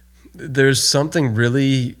there's something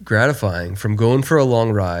really gratifying from going for a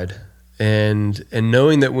long ride and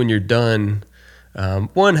knowing that when you're done,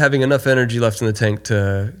 having enough energy left in the tank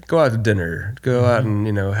to go out to dinner, go out and,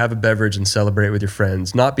 have a beverage and celebrate with your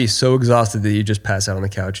friends, not be so exhausted that you just pass out on the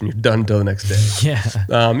couch and you're done until the next day.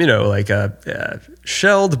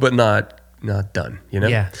 Shelled, but not done,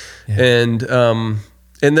 And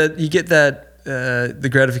that you get that, the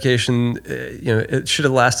gratification, it should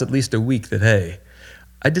have lasted at least a week that, hey,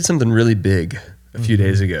 I did something really big a few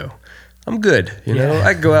days ago. I'm good.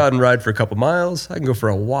 I can go out and ride for a couple miles. I can go for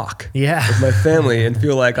a walk with my family and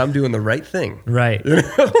feel like I'm doing the right thing. Right.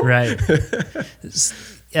 Right.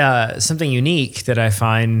 Something unique that I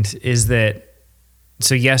find is that,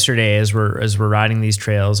 so yesterday as we're riding these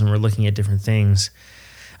trails and we're looking at different things,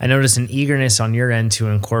 I noticed an eagerness on your end to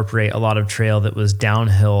incorporate a lot of trail that was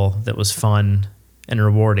downhill, that was fun and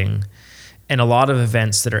rewarding. And a lot of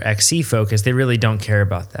events that are XC focused, they really don't care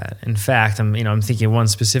about that. In fact, I'm thinking of one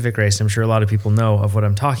specific race. I'm sure a lot of people know of what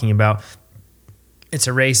I'm talking about. it's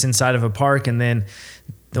a race inside of a park, and then,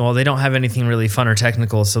 well, they don't have anything really fun or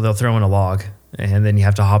technical, so they'll throw in a log, and then you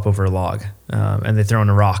have to hop over a log, and they throw in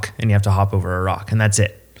a rock, and you have to hop over a rock, and that's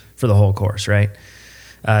it for the whole course, right?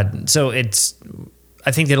 So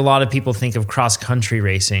I think that a lot of people think of cross-country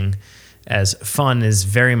racing as fun is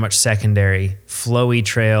very much secondary. Flowy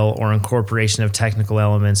trail or incorporation of technical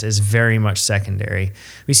elements is very much secondary.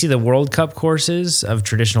 We see the World Cup courses of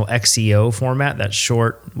traditional XCO format, that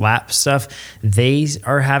short lap stuff, they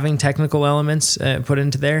are having technical elements put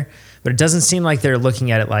into there, but it doesn't seem like they're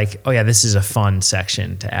looking at it like, oh yeah, this is a fun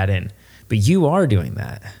section to add in. But you are doing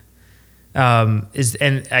that.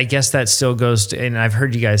 And I guess that still goes to, and I've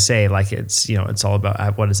heard you guys say like it's all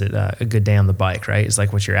about what is it, a good day on the bike, right? It's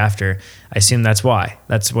like what you're after. I assume that's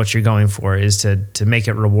what you're going for, is to make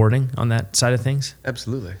it rewarding on that side of things.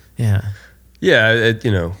 Absolutely. Yeah.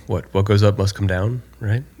 Yeah. What goes up must come down,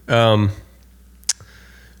 right?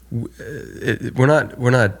 We're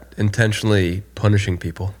not intentionally punishing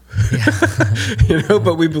people,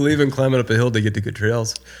 but we believe in climbing up a hill to get to good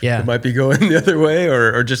trails. Yeah, it might be going the other way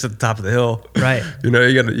or just at the top of the hill. Right. You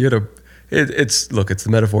gotta. It's the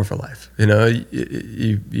metaphor for life.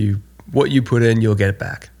 You what you put in, you'll get it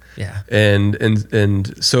back. Yeah.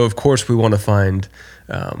 And so of course we want to find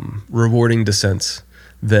rewarding descents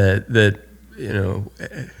that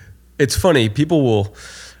it's funny. People will.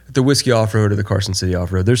 The Whiskey Off-Road or the Carson City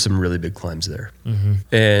Off-Road, there's some really big climbs there. Mm-hmm.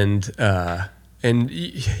 And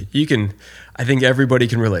you can, I think everybody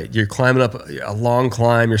can relate. You're climbing up a long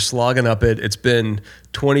climb, you're slogging up it. It's been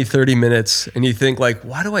 20, 30 minutes, and you think like,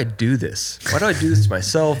 why do I do this? Why do I do this to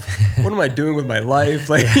myself? What am I doing with my life?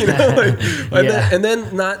 And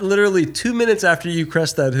then not literally 2 minutes after you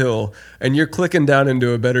crest that hill and you're clicking down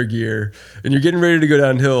into a better gear and you're getting ready to go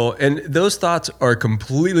downhill, and those thoughts are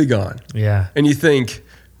completely gone. Yeah. And you think,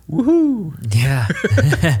 woohoo. Yeah.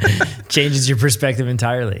 Changes your perspective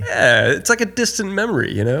entirely. Yeah. It's like a distant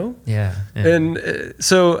memory, Yeah. And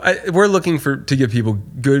so we're looking to give people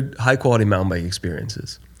good, high quality mountain bike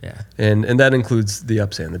experiences. Yeah. And that includes the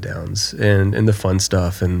ups and the downs and the fun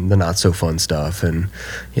stuff and the not so fun stuff and,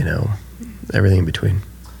 everything in between.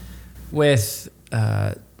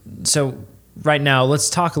 So right now, let's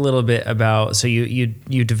talk a little bit about, so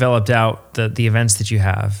you developed out the events that you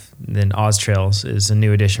have. Then Oz Trails is a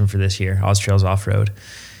new addition for this year, Oz Trails Off-Road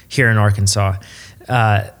here in Arkansas.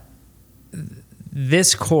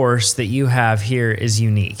 This course that you have here is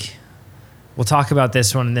unique. We'll talk about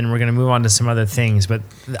this one and then we're going to move on to some other things. But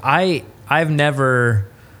I've never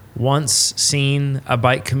once seen a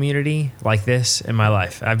bike community like this in my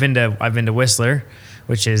life. I've been to Whistler,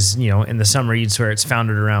 which is, in the summer you'd swear it's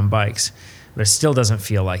founded around bikes, but it still doesn't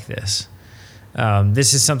feel like this.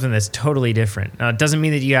 This is something that's totally different. Now, it doesn't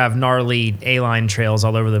mean that you have gnarly A-line trails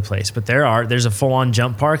all over the place, but there's a full-on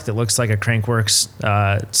jump park that looks like a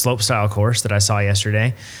Crankworx slope style course that I saw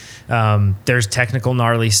yesterday. There's technical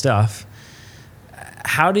gnarly stuff.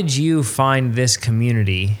 How did you find this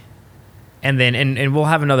community? And then, and we'll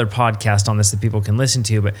have another podcast on this that people can listen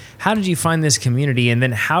to, but how did you find this community? And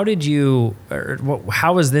then how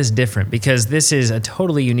was this different? Because this is a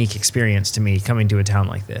totally unique experience to me coming to a town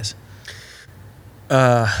like this.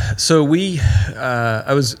 So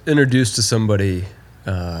I was introduced to somebody,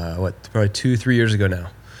 probably 2-3 years ago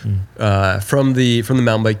now, from the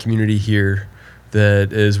mountain bike community here,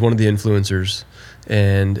 that is one of the influencers,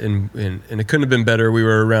 and it couldn't have been better. We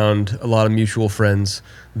were around a lot of mutual friends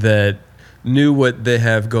that knew what they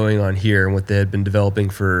have going on here and what they had been developing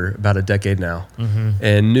for about a decade now,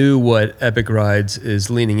 and knew what Epic Rides is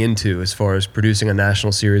leaning into as far as producing a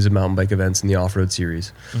national series of mountain bike events in the off-road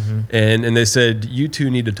series. And they said, you two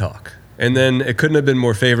need to talk. And then it couldn't have been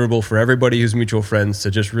more favorable for everybody who's mutual friends to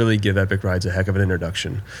just really give Epic Rides a heck of an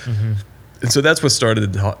introduction. And so that's what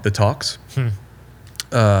started the talks.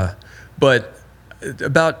 But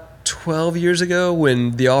about 12 years ago,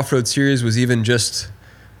 when the off-road series was even just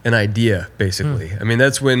an idea, basically. I mean,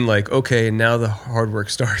 that's when okay, now the hard work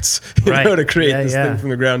starts, to create this thing from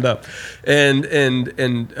the ground up. And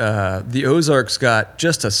the Ozarks got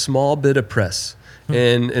just a small bit of press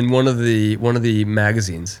in one of the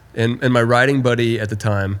magazines. And my riding buddy at the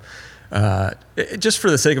time, just for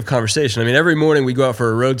the sake of conversation, I mean, every morning we go out for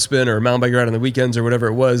a road spin or a mountain bike ride on the weekends or whatever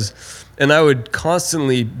it was, and I would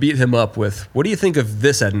constantly beat him up with, what do you think of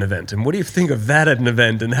this at an event? And what do you think of that at an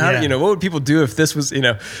event? And how, what would people do if this was,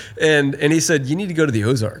 and he said, you need to go to the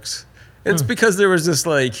Ozarks. And it's because there was this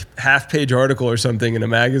half-page article or something in a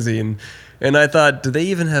magazine, and I thought, do they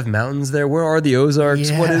even have mountains there? Where are the Ozarks?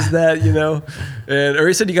 Yeah. What is that? Or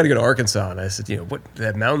he said, you got to go to Arkansas. And I said, what, they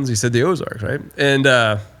have mountains? He said, the Ozarks, right?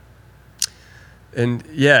 And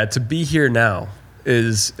yeah, to be here now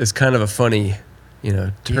is kind of a funny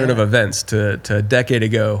turn of events to a decade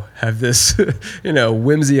ago have this,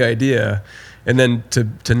 whimsy idea, and then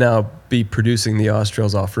to now be producing the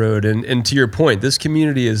Austrails off-road. And to your point, this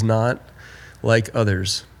community is not like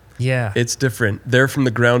others. Yeah. It's different. They're from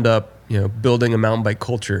the ground up, building a mountain bike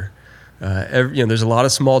culture. There's a lot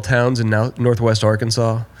of small towns in Northwest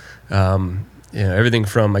Arkansas. Everything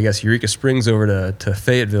from, I guess, Eureka Springs over to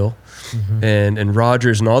Fayetteville, and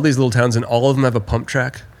Rogers, and all these little towns, and all of them have a pump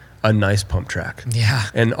track, a nice pump track. Yeah.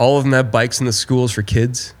 And all of them have bikes in the schools for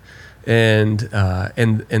kids. And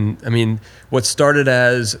I mean, what started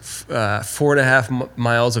as 4.5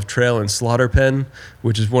 miles of trail in Slaughter Pen,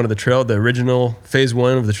 which is one of the original phase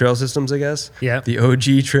 1 of the trail systems, I guess. Yeah. The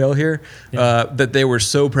OG trail here, that they were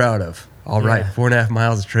so proud of. All right, 4.5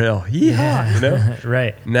 miles of trail. Yeah.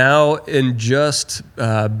 Right. Now in just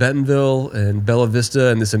Bentonville and Bella Vista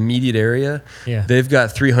and this immediate area, they've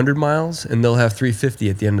got 300 miles, and they'll have 350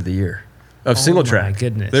 at the end of the year. Of single track. My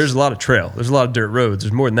goodness. There's a lot of trail. There's a lot of dirt roads.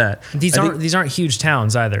 There's more than that. These aren't huge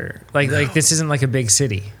towns either. Like this isn't like a big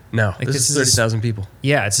city. No, this is 30,000 people.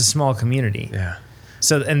 Yeah, it's a small community. Yeah.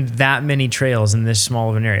 So and that many trails in this small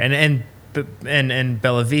of an area, and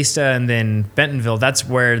Bella Vista and then Bentonville. That's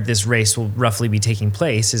where this race will roughly be taking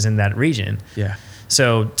place. Is in that region. Yeah.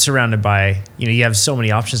 So surrounded by, you have so many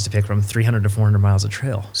options to pick from, 300 to 400 miles of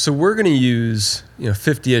trail. So we're going to use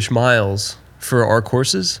 50-ish miles for our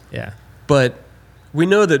courses. Yeah. But we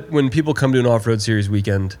know that when people come to an off-road series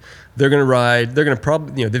weekend, they're going to ride. They're going to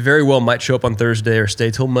probably, they very well might show up on Thursday or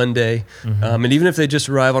stay till Monday. And even if they just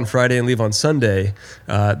arrive on Friday and leave on Sunday,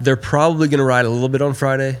 they're probably going to ride a little bit on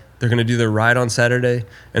Friday. They're going to do their ride on Saturday,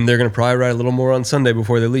 and they're going to probably ride a little more on Sunday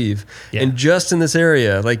before they leave. Yeah. And just in this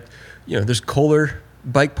area, there's Kohler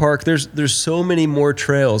Bike Park. There's so many more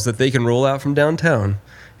trails that they can roll out from downtown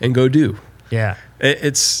and go do. Yeah.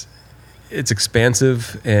 It's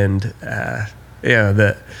expansive, and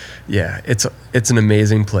it's an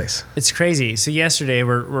amazing place. It's crazy. So yesterday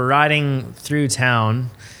we're riding through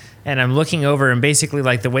town, and I'm looking over, and basically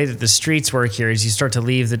the way that the streets work here is you start to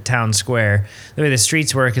leave the town square. The way the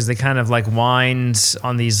streets work is they kind of wind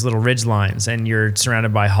on these little ridge lines, and you're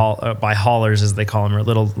surrounded by haulers, as they call them, or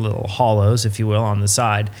little hollows, if you will, on the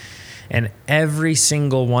side. And every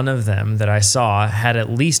single one of them that I saw had at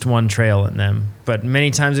least one trail in them, but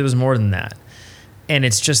many times it was more than that. And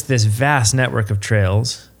it's just this vast network of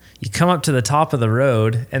trails. You come up to the top of the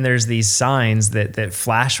road, and there's these signs that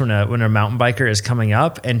flash when a mountain biker is coming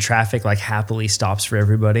up, and traffic happily stops for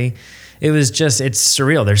everybody. It's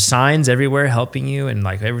surreal. There's signs everywhere helping you, and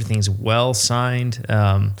everything's well signed.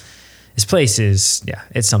 This place is,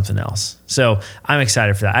 it's something else. So I'm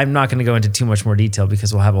excited for that. I'm not going to go into too much more detail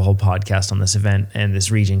because we'll have a whole podcast on this event and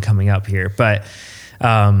this region coming up here. But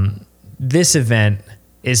this event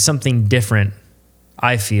is something different.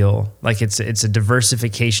 I feel like it's a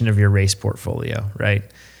diversification of your race portfolio, right?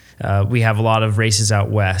 We have a lot of races out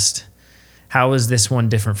west. How is this one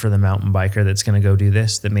different for the mountain biker that's going to go do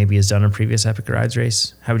this, that maybe has done a previous Epic Rides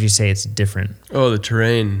race? How would you say it's different? Oh, the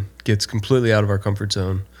terrain gets completely out of our comfort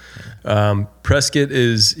zone. Prescott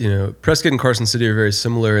and Carson City are very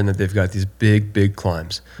similar in that they've got these big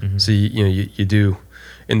climbs. So you do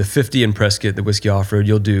in the 50 in Prescott, the Whiskey Off-Road,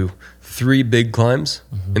 you'll do 3 big climbs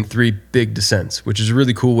and 3 big descents, which is a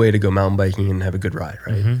really cool way to go mountain biking and have a good ride,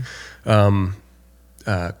 right?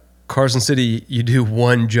 Carson City, you do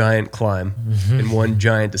 1 giant climb and 1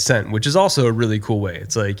 giant descent, which is also a really cool way.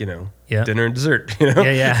 It's dinner and dessert,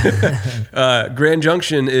 Grand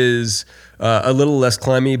Junction is a little less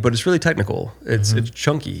climby, but it's really technical. It's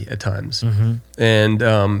chunky at times, and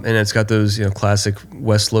it's got those classic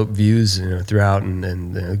West Slope views throughout,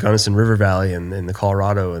 and the Gunnison River Valley and the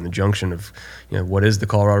Colorado and the junction of what is the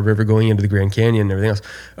Colorado River going into the Grand Canyon and everything else.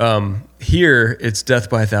 Here it's death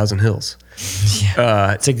by 1,000 hills.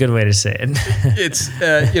 It's a good way to say it. It's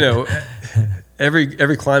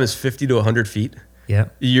every climb is 50 to 100 feet. Yeah,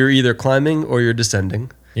 you're either climbing or you're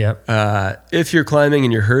descending. Yep. If you're climbing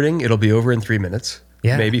and you're hurting, it'll be over in 3 minutes.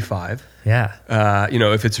 Yeah. Maybe 5. Yeah.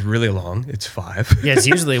 If it's really long, it's 5. Yeah, it's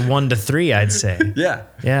usually 1 to 3, I'd say. Yeah.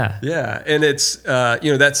 Yeah. Yeah. And it's,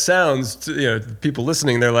 that sounds, to, people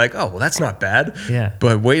listening, they're like, oh, well, that's not bad. Yeah.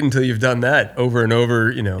 But wait until you've done that over and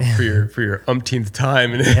over, for your umpteenth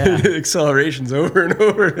time, and accelerations over and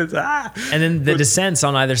over. It's, And then the descents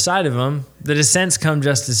on either side of them, the descents come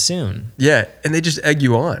just as soon. Yeah. And they just egg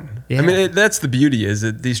you on. Yeah. I mean, that's the beauty, is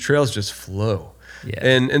that these trails just flow. Yeah.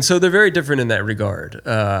 And so they're very different in that regard.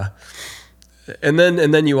 And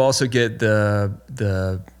then you also get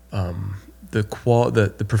the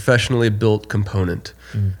professionally built component.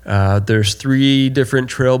 There's 3 different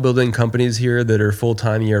trail building companies here that are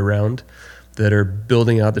full-time year round. that are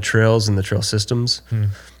building out the trails and the trail systems.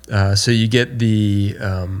 So you get the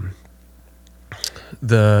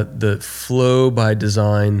flow by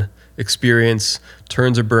design experience.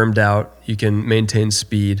 Turns are bermed out. You can maintain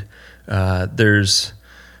speed. There's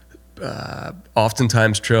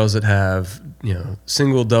oftentimes trails that have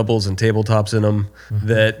single, doubles, and tabletops in them.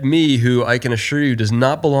 That who I can assure you does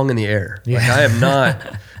not belong in the air. Yeah. Like I am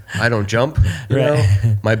not. I don't jump. You know,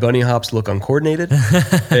 my bunny hops look uncoordinated,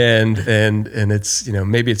 and it's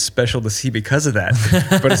maybe it's special to see because of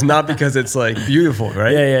that, but it's not because it's like beautiful,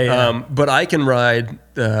 right? Yeah. But I can ride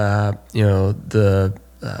the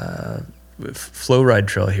flow ride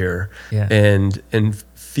trail here, and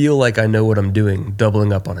feel like I know what I'm doing,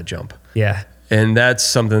 doubling up on a jump. Yeah. And that's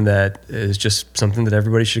something that is just something that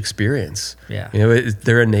everybody should experience. Yeah.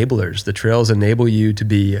 They're enablers. The trails enable you to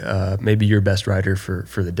be maybe your best rider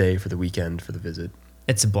for the day, for the weekend, for the visit.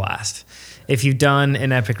 It's a blast. If you've done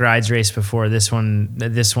an Epic Rides race before, this one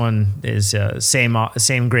is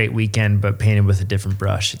same great weekend, but painted with a different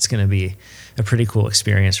brush. It's going to be a pretty cool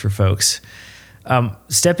experience for folks.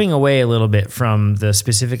 Stepping away a little bit from the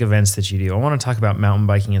specific events that you do, I want to talk about mountain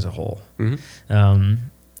biking as a whole.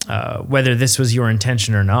 Whether this was your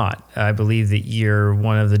intention or not, I believe that you're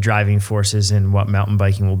one of the driving forces in what mountain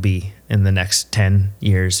biking will be in the next 10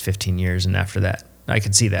 years, 15 years, and after that. I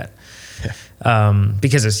can see that.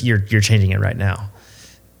 Because you're changing it right now.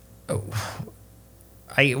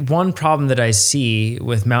 One problem that I see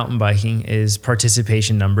with mountain biking is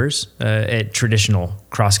participation numbers at traditional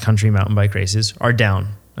cross-country mountain bike races are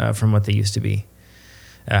down from what they used to be.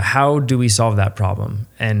 How do we solve that problem?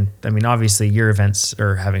 And I mean, obviously your events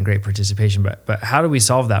are having great participation, but how do we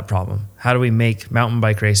solve that problem? How do we make mountain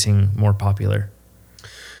bike racing more popular?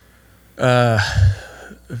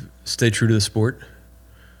 Stay true to the sport.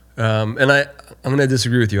 And I'm going to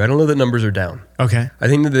disagree with you. I don't know that numbers are down. Okay. I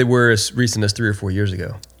think that they were as recent as 3 or 4 years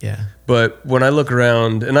ago. Yeah. But when I look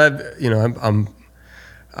around, and I'm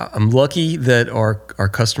lucky that our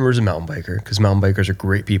customer is a mountain biker, because mountain bikers are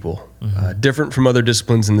great people, different from other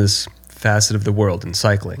disciplines in this facet of the world in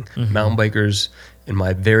cycling. Mountain bikers, in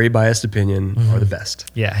my very biased opinion, are the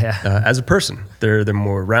best. Yeah. As a person, they're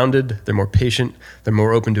more rounded, they're more patient, they're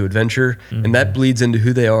more open to adventure, and that bleeds into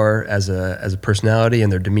who they are as a personality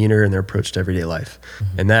and their demeanor and their approach to everyday life.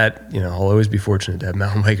 And that, I'll always be fortunate to have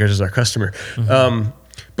mountain bikers as our customer.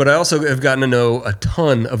 But I also have gotten to know a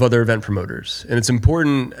ton of other event promoters. And it's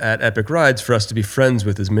important at Epic Rides for us to be friends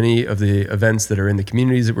with as many of the events that are in the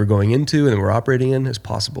communities that we're going into and that we're operating in as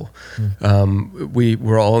possible.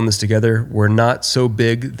 We're all in this together. We're not so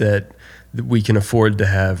big that we can afford to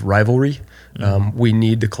have rivalry. We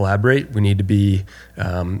need to collaborate. We need to be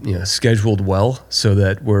scheduled well so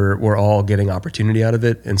that we're all getting opportunity out of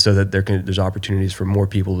it, and so that there's opportunities for more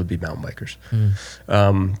people to be mountain bikers.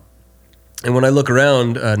 And when I look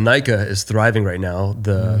around, NICA is thriving right now.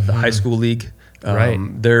 The high school league,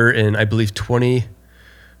 they're in, I believe,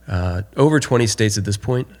 over 20 states at this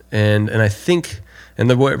point. And I think,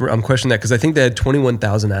 I'm questioning that because I think they had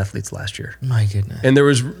 21,000 athletes last year. My goodness. And there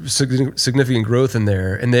was significant growth in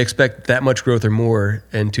there, and they expect that much growth or more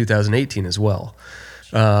in 2018 as well.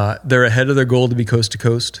 They're ahead of their goal to be coast to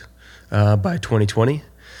coast by 2020.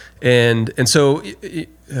 And so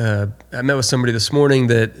I met with somebody this morning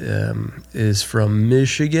that is from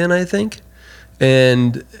Michigan, I think,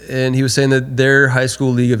 and he was saying that their high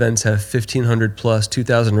school league events have 1,500 plus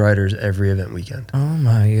 2,000 riders every event weekend. Oh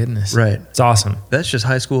my goodness! Right, it's awesome. That's just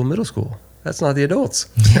high school and middle school. That's not the adults.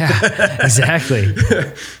 Yeah, exactly.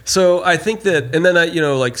 So I think that, and then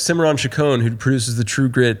like Cimarron Chacon, who produces the True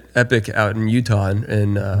Grit Epic out in Utah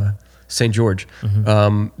and St. George,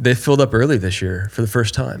 they filled up early this year for the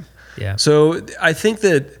first time. Yeah. So I think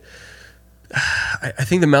the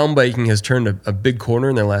mountain biking has turned a big corner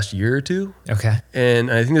in the last year or two. Okay. And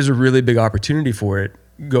I think there's a really big opportunity for it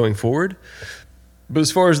going forward. But as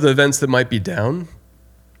far as the events that might be down,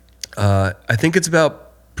 I think it's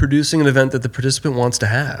about producing an event that the participant wants to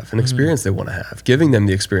have, an experience they want to have, giving them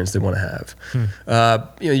the experience they want to have.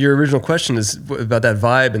 Your original question is about that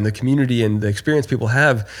vibe and the community and the experience people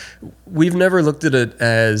have. We've never looked at it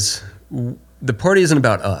as the party isn't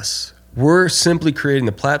about us. We're simply creating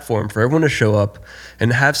the platform for everyone to show up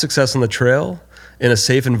and have success on the trail in a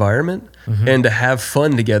safe environment and to have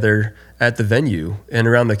fun together at the venue and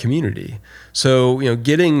around the community. So,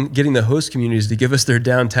 getting the host communities to give us their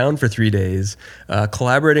downtown for 3 days,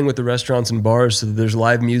 collaborating with the restaurants and bars so that there's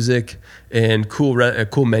live music and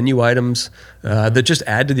cool menu items that just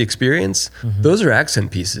add to the experience. Those are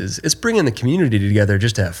accent pieces. It's bringing the community together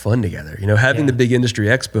just to have fun together. Having the big industry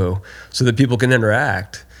expo so that people can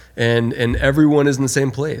interact and everyone is in the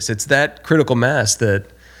same place. It's that critical mass that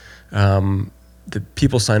that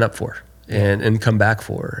people sign up for and come back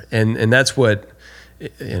for. And that's what,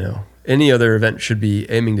 any other event should be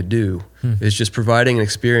aiming to do, is just providing an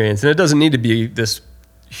experience. And it doesn't need to be this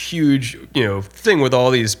huge, thing with all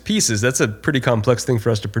these pieces. That's a pretty complex thing for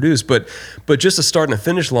us to produce. But just to start in a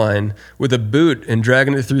finish line with a boot and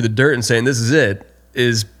dragging it through the dirt and saying, this is it,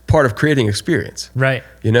 is part of creating experience. Right.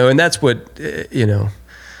 And that's what,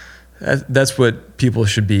 that's what people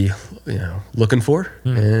should be, looking for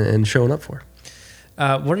and showing up for.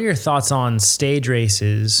 What are your thoughts on stage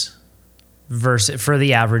races for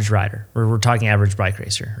the average rider? We're talking average bike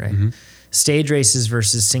racer, right? Mm-hmm. Stage races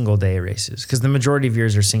versus single day races, because the majority of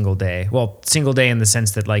yours are single day. Well, single day in the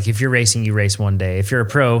sense that, like, if you're racing, you race one day. If you're a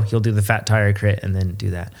pro, you'll do the fat tire crit and then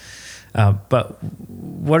do that. But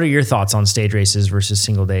what are your thoughts on stage races versus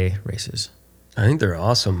single day races? I think they're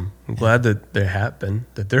awesome. I'm glad that they happen,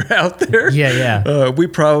 that they're out there. Yeah. We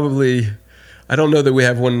probably, I don't know that we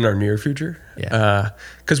have one in our near future. Yeah.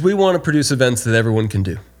 Because we want to produce events that everyone can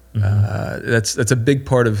do. Mm-hmm. That's a big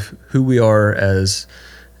part of who we are as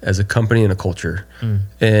a company and a culture.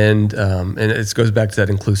 And it goes back to that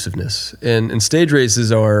inclusiveness. And stage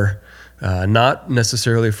races are not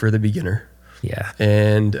necessarily for the beginner. Yeah.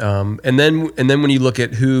 And then when you look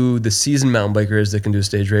at who the seasoned mountain biker is that can do a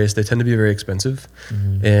stage race, they tend to be very expensive,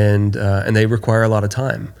 and they require a lot of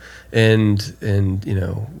time. And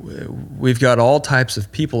we've got all types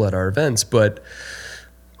of people at our events, but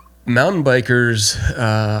mountain bikers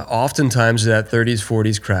oftentimes that 30s,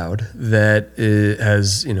 40s crowd that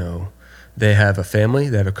has, they have a family,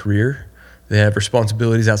 they have a career, they have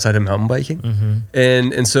responsibilities outside of mountain biking.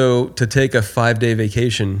 And so to take a 5-day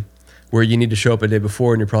vacation where you need to show up a day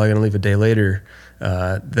before and you're probably going to leave a day later,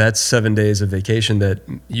 that's 7 days of vacation that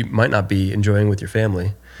you might not be enjoying with your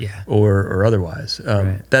family, or otherwise.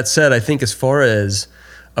 Right. That said, I think as far as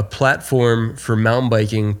a platform for mountain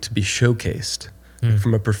biking to be showcased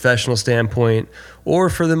from a professional standpoint, or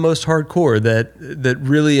for the most hardcore that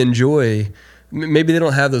really enjoy, maybe they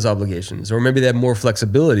don't have those obligations, or maybe they have more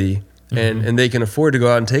flexibility, and they can afford to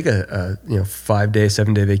go out and take a 5-day,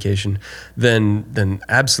 7-day vacation, then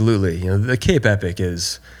absolutely. The Cape Epic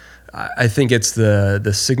is, I think it's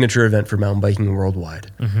the signature event for mountain biking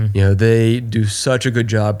worldwide. They do such a good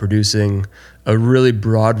job producing a really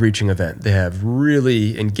broad-reaching event. They have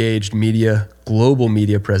really engaged media, global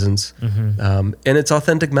media presence, and it's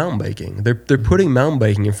authentic mountain biking. They're putting mountain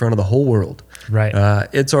biking in front of the whole world. Right.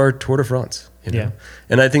 It's our Tour de France. Yeah.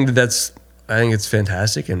 And I think I think it's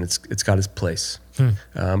fantastic, and it's got its place.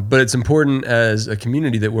 But it's important as a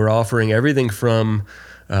community that we're offering everything from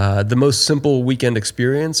the most simple weekend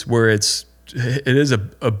experience, where it is a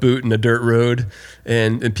boot and a dirt road,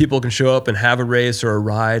 and people can show up and have a race or a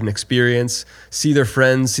ride and experience, see their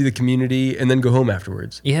friends, see the community, and then go home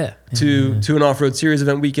afterwards. Yeah. To an off-road series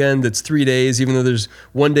event weekend that's 3 days, even though there's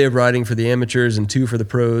 1 day of riding for the amateurs and 2 for the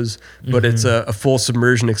pros, but it's a full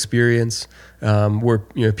submersion experience, where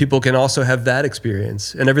people can also have that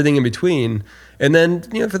experience and everything in between. And then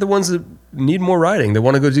for the ones that need more riding, they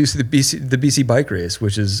want to go do the BC bike race,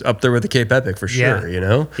 which is up there with the Cape Epic for sure.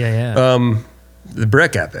 The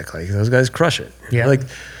Breck Epic, like those guys crush it.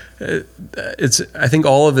 I think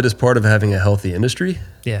all of it is part of having a healthy industry.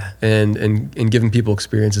 Yeah. And giving people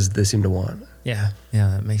experiences that they seem to want. Yeah,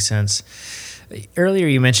 that makes sense. Earlier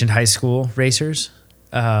you mentioned high school racers.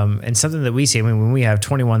 And something that we see, when we have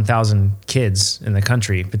 21,000 kids in the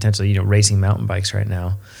country potentially, racing mountain bikes right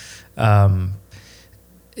now,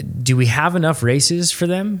 do we have enough races for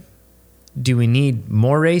them? Do we need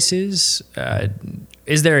more races?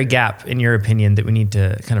 Is there a gap, in your opinion, that we need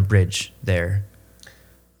to kind of bridge there?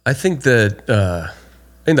 I think that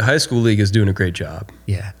the high school league is doing a great job.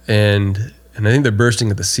 Yeah, and I think they're bursting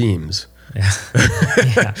at the seams. Yeah,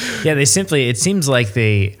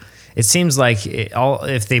 It seems like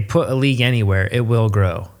if they put a league anywhere, it will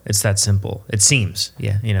grow. It's that simple. It seems.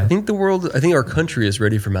 Yeah, I think our country is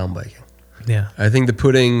ready for mountain biking. Yeah. I think that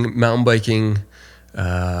putting mountain biking,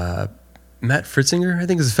 Matt Fritzinger, I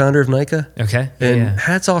think, is the founder of NICA. Okay. And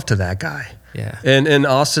hats off to that guy. Yeah. And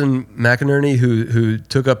Austin McInerney, who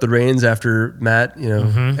took up the reins after Matt,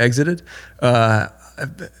 exited.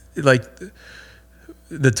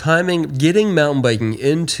 The timing, getting mountain biking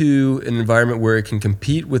into an environment where it can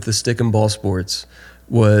compete with the stick and ball sports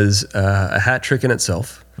was a hat trick in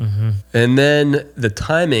itself. And then the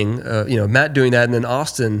timing, Matt doing that, and then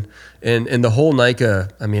Austin and the whole NICA,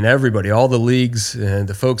 everybody, all the leagues and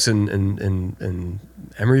the folks in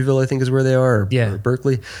Emeryville, I think is where they are, or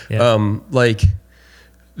Berkeley. Yeah.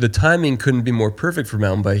 The timing couldn't be more perfect for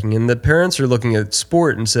mountain biking. And the parents are looking at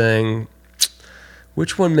sport and saying,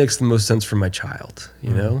 which one makes the most sense for my child,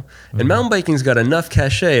 you know? And mountain biking's got enough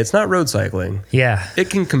cachet. It's not road cycling. Yeah. It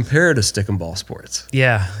can compare to stick and ball sports.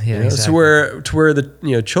 Yeah. Yeah. You know? Exactly. So where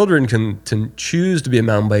the children can choose to be a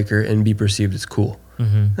mountain biker and be perceived as cool.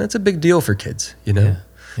 That's a big deal for kids, you know?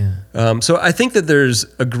 Yeah. So I think that there's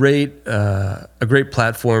a great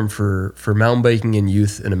platform for mountain biking and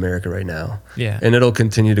youth in America right now. Yeah. And it'll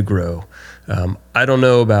continue to grow. I don't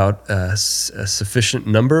know about a sufficient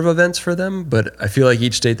number of events for them, but I feel like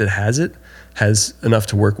each state that has it has enough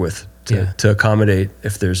to work with to accommodate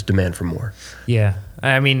if there's demand for more. Yeah.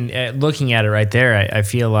 I mean, looking at it right there, I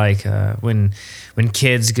feel like when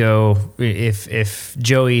kids go, if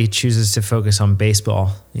Joey chooses to focus on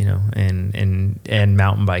baseball, you know, and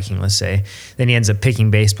mountain biking, let's say, then he ends up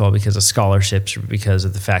picking baseball because of scholarships or because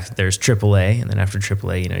of the fact that there's AAA, and then after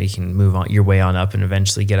AAA, you know, you can move on your way on up and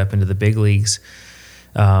eventually get up into the big leagues.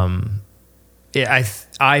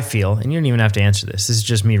 I feel, and you don't even have to answer this. This is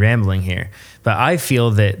just me rambling here, but I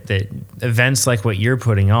feel that events like what you're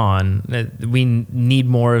putting on, that we need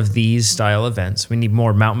more of these style events. We need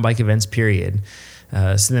more mountain bike events, period.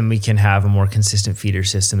 So then we can have a more consistent feeder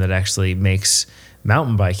system that actually makes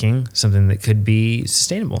mountain biking something that could be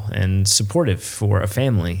sustainable and supportive for a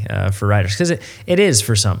family, for riders. Because it is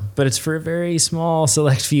for some, but it's for a very small,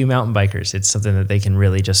 select few mountain bikers. It's something that they can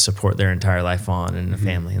really just support their entire life on, and a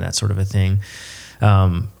family and that sort of a thing.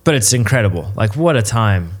 But it's incredible. Like, what a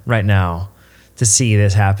time right now to see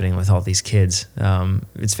this happening with all these kids.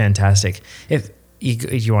 It's fantastic. If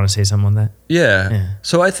you want to say something on that? Yeah.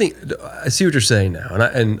 So I think I see what you're saying now,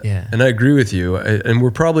 and I agree with you. And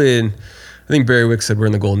we're probably in. I think Barry Wick said we're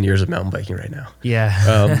in the golden years of mountain biking right now.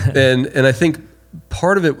 Yeah. And I think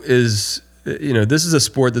part of it is, you know, this is a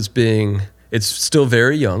sport it's still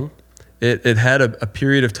very young. It had a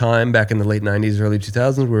period of time back in the late 90s, early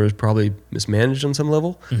 2000s where it was probably mismanaged on some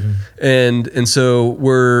level. And so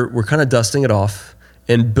we're kind of dusting it off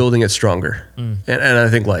and building it stronger. And I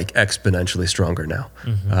think like exponentially stronger now,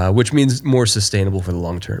 which means more sustainable for the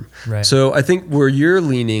long term. Right. So I think where you're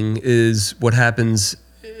leaning is what happens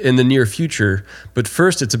in the near future, but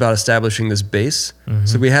first it's about establishing this base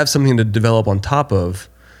so we have something to develop on top of,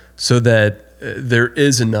 so that there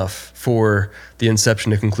is enough for the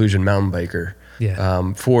inception to conclusion mountain biker.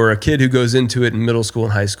 For a kid who goes into it in middle school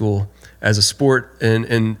and high school as a sport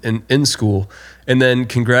in school, and then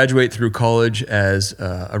can graduate through college as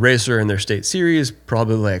a racer in their state series,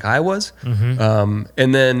 probably like I was.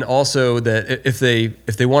 And then also that if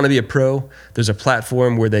they want to be a pro, there's a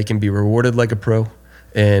platform where they can be rewarded like a pro.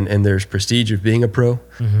 And there's prestige of being a pro.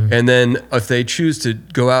 And then if they choose to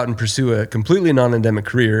go out and pursue a completely non-endemic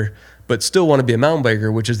career, but still want to be a mountain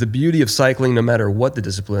biker, which is the beauty of cycling, no matter what the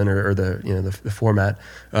discipline or the format,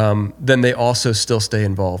 then they also still stay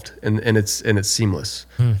involved, and it's seamless.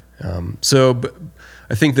 But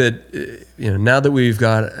I think that now that we've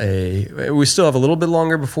got we still have a little bit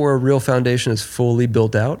longer before a real foundation is fully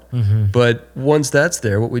built out. But once that's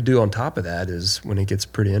there, what we do on top of that is when it gets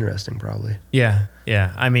pretty interesting, probably. Yeah.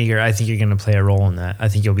 I'm eager. I think you're going to play a role in that. I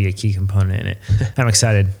think you'll be a key component in it. I'm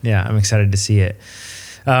excited. Yeah, I'm excited to see it.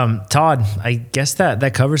 Todd, I guess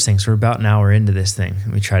that covers things. We're about an hour into this thing.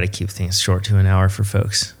 We try to keep things short to an hour for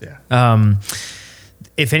folks. Yeah.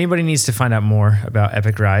 If anybody needs to find out more about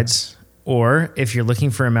Epic Rides, or if you're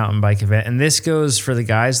looking for a mountain bike event, and this goes for the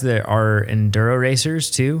guys that are enduro racers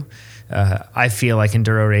too, I feel like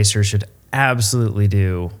enduro racers should absolutely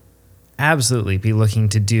be looking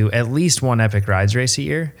to do at least one Epic Rides race a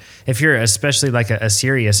year. If you're especially like a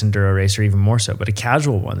serious enduro racer, even more so, but a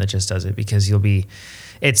casual one that just does it because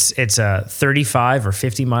it's a 35 or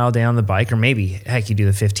 50 mile day on the bike, or maybe heck, you do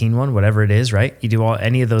the 15 one, whatever it is, right? You do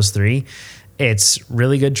any of those three. It's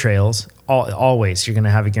really good trails. Always, you're going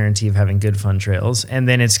to have a guarantee of having good, fun trails, and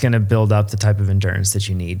then it's going to build up the type of endurance that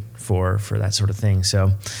you need for that sort of thing.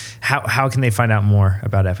 So, how can they find out more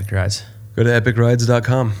about Epic Rides? Go to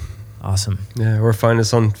epicrides.com. Awesome. Yeah, or find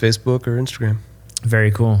us on Facebook or Instagram.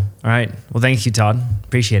 Very cool. All right. Well, thank you, Todd.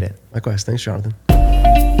 Appreciate it. Likewise. Thanks, Jonathan.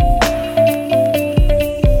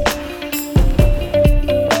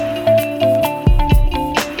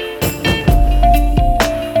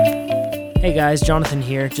 Hey guys, Jonathan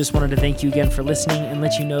here. Just wanted to thank you again for listening and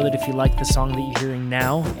let you know that if you like the song that you're hearing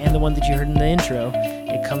now and the one that you heard in the intro,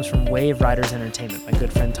 it comes from Wave Riders Entertainment, my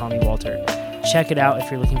good friend Tommy Walter. Check it out if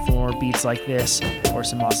you're looking for more beats like this or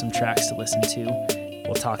some awesome tracks to listen to.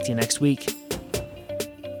 We'll talk to you next week.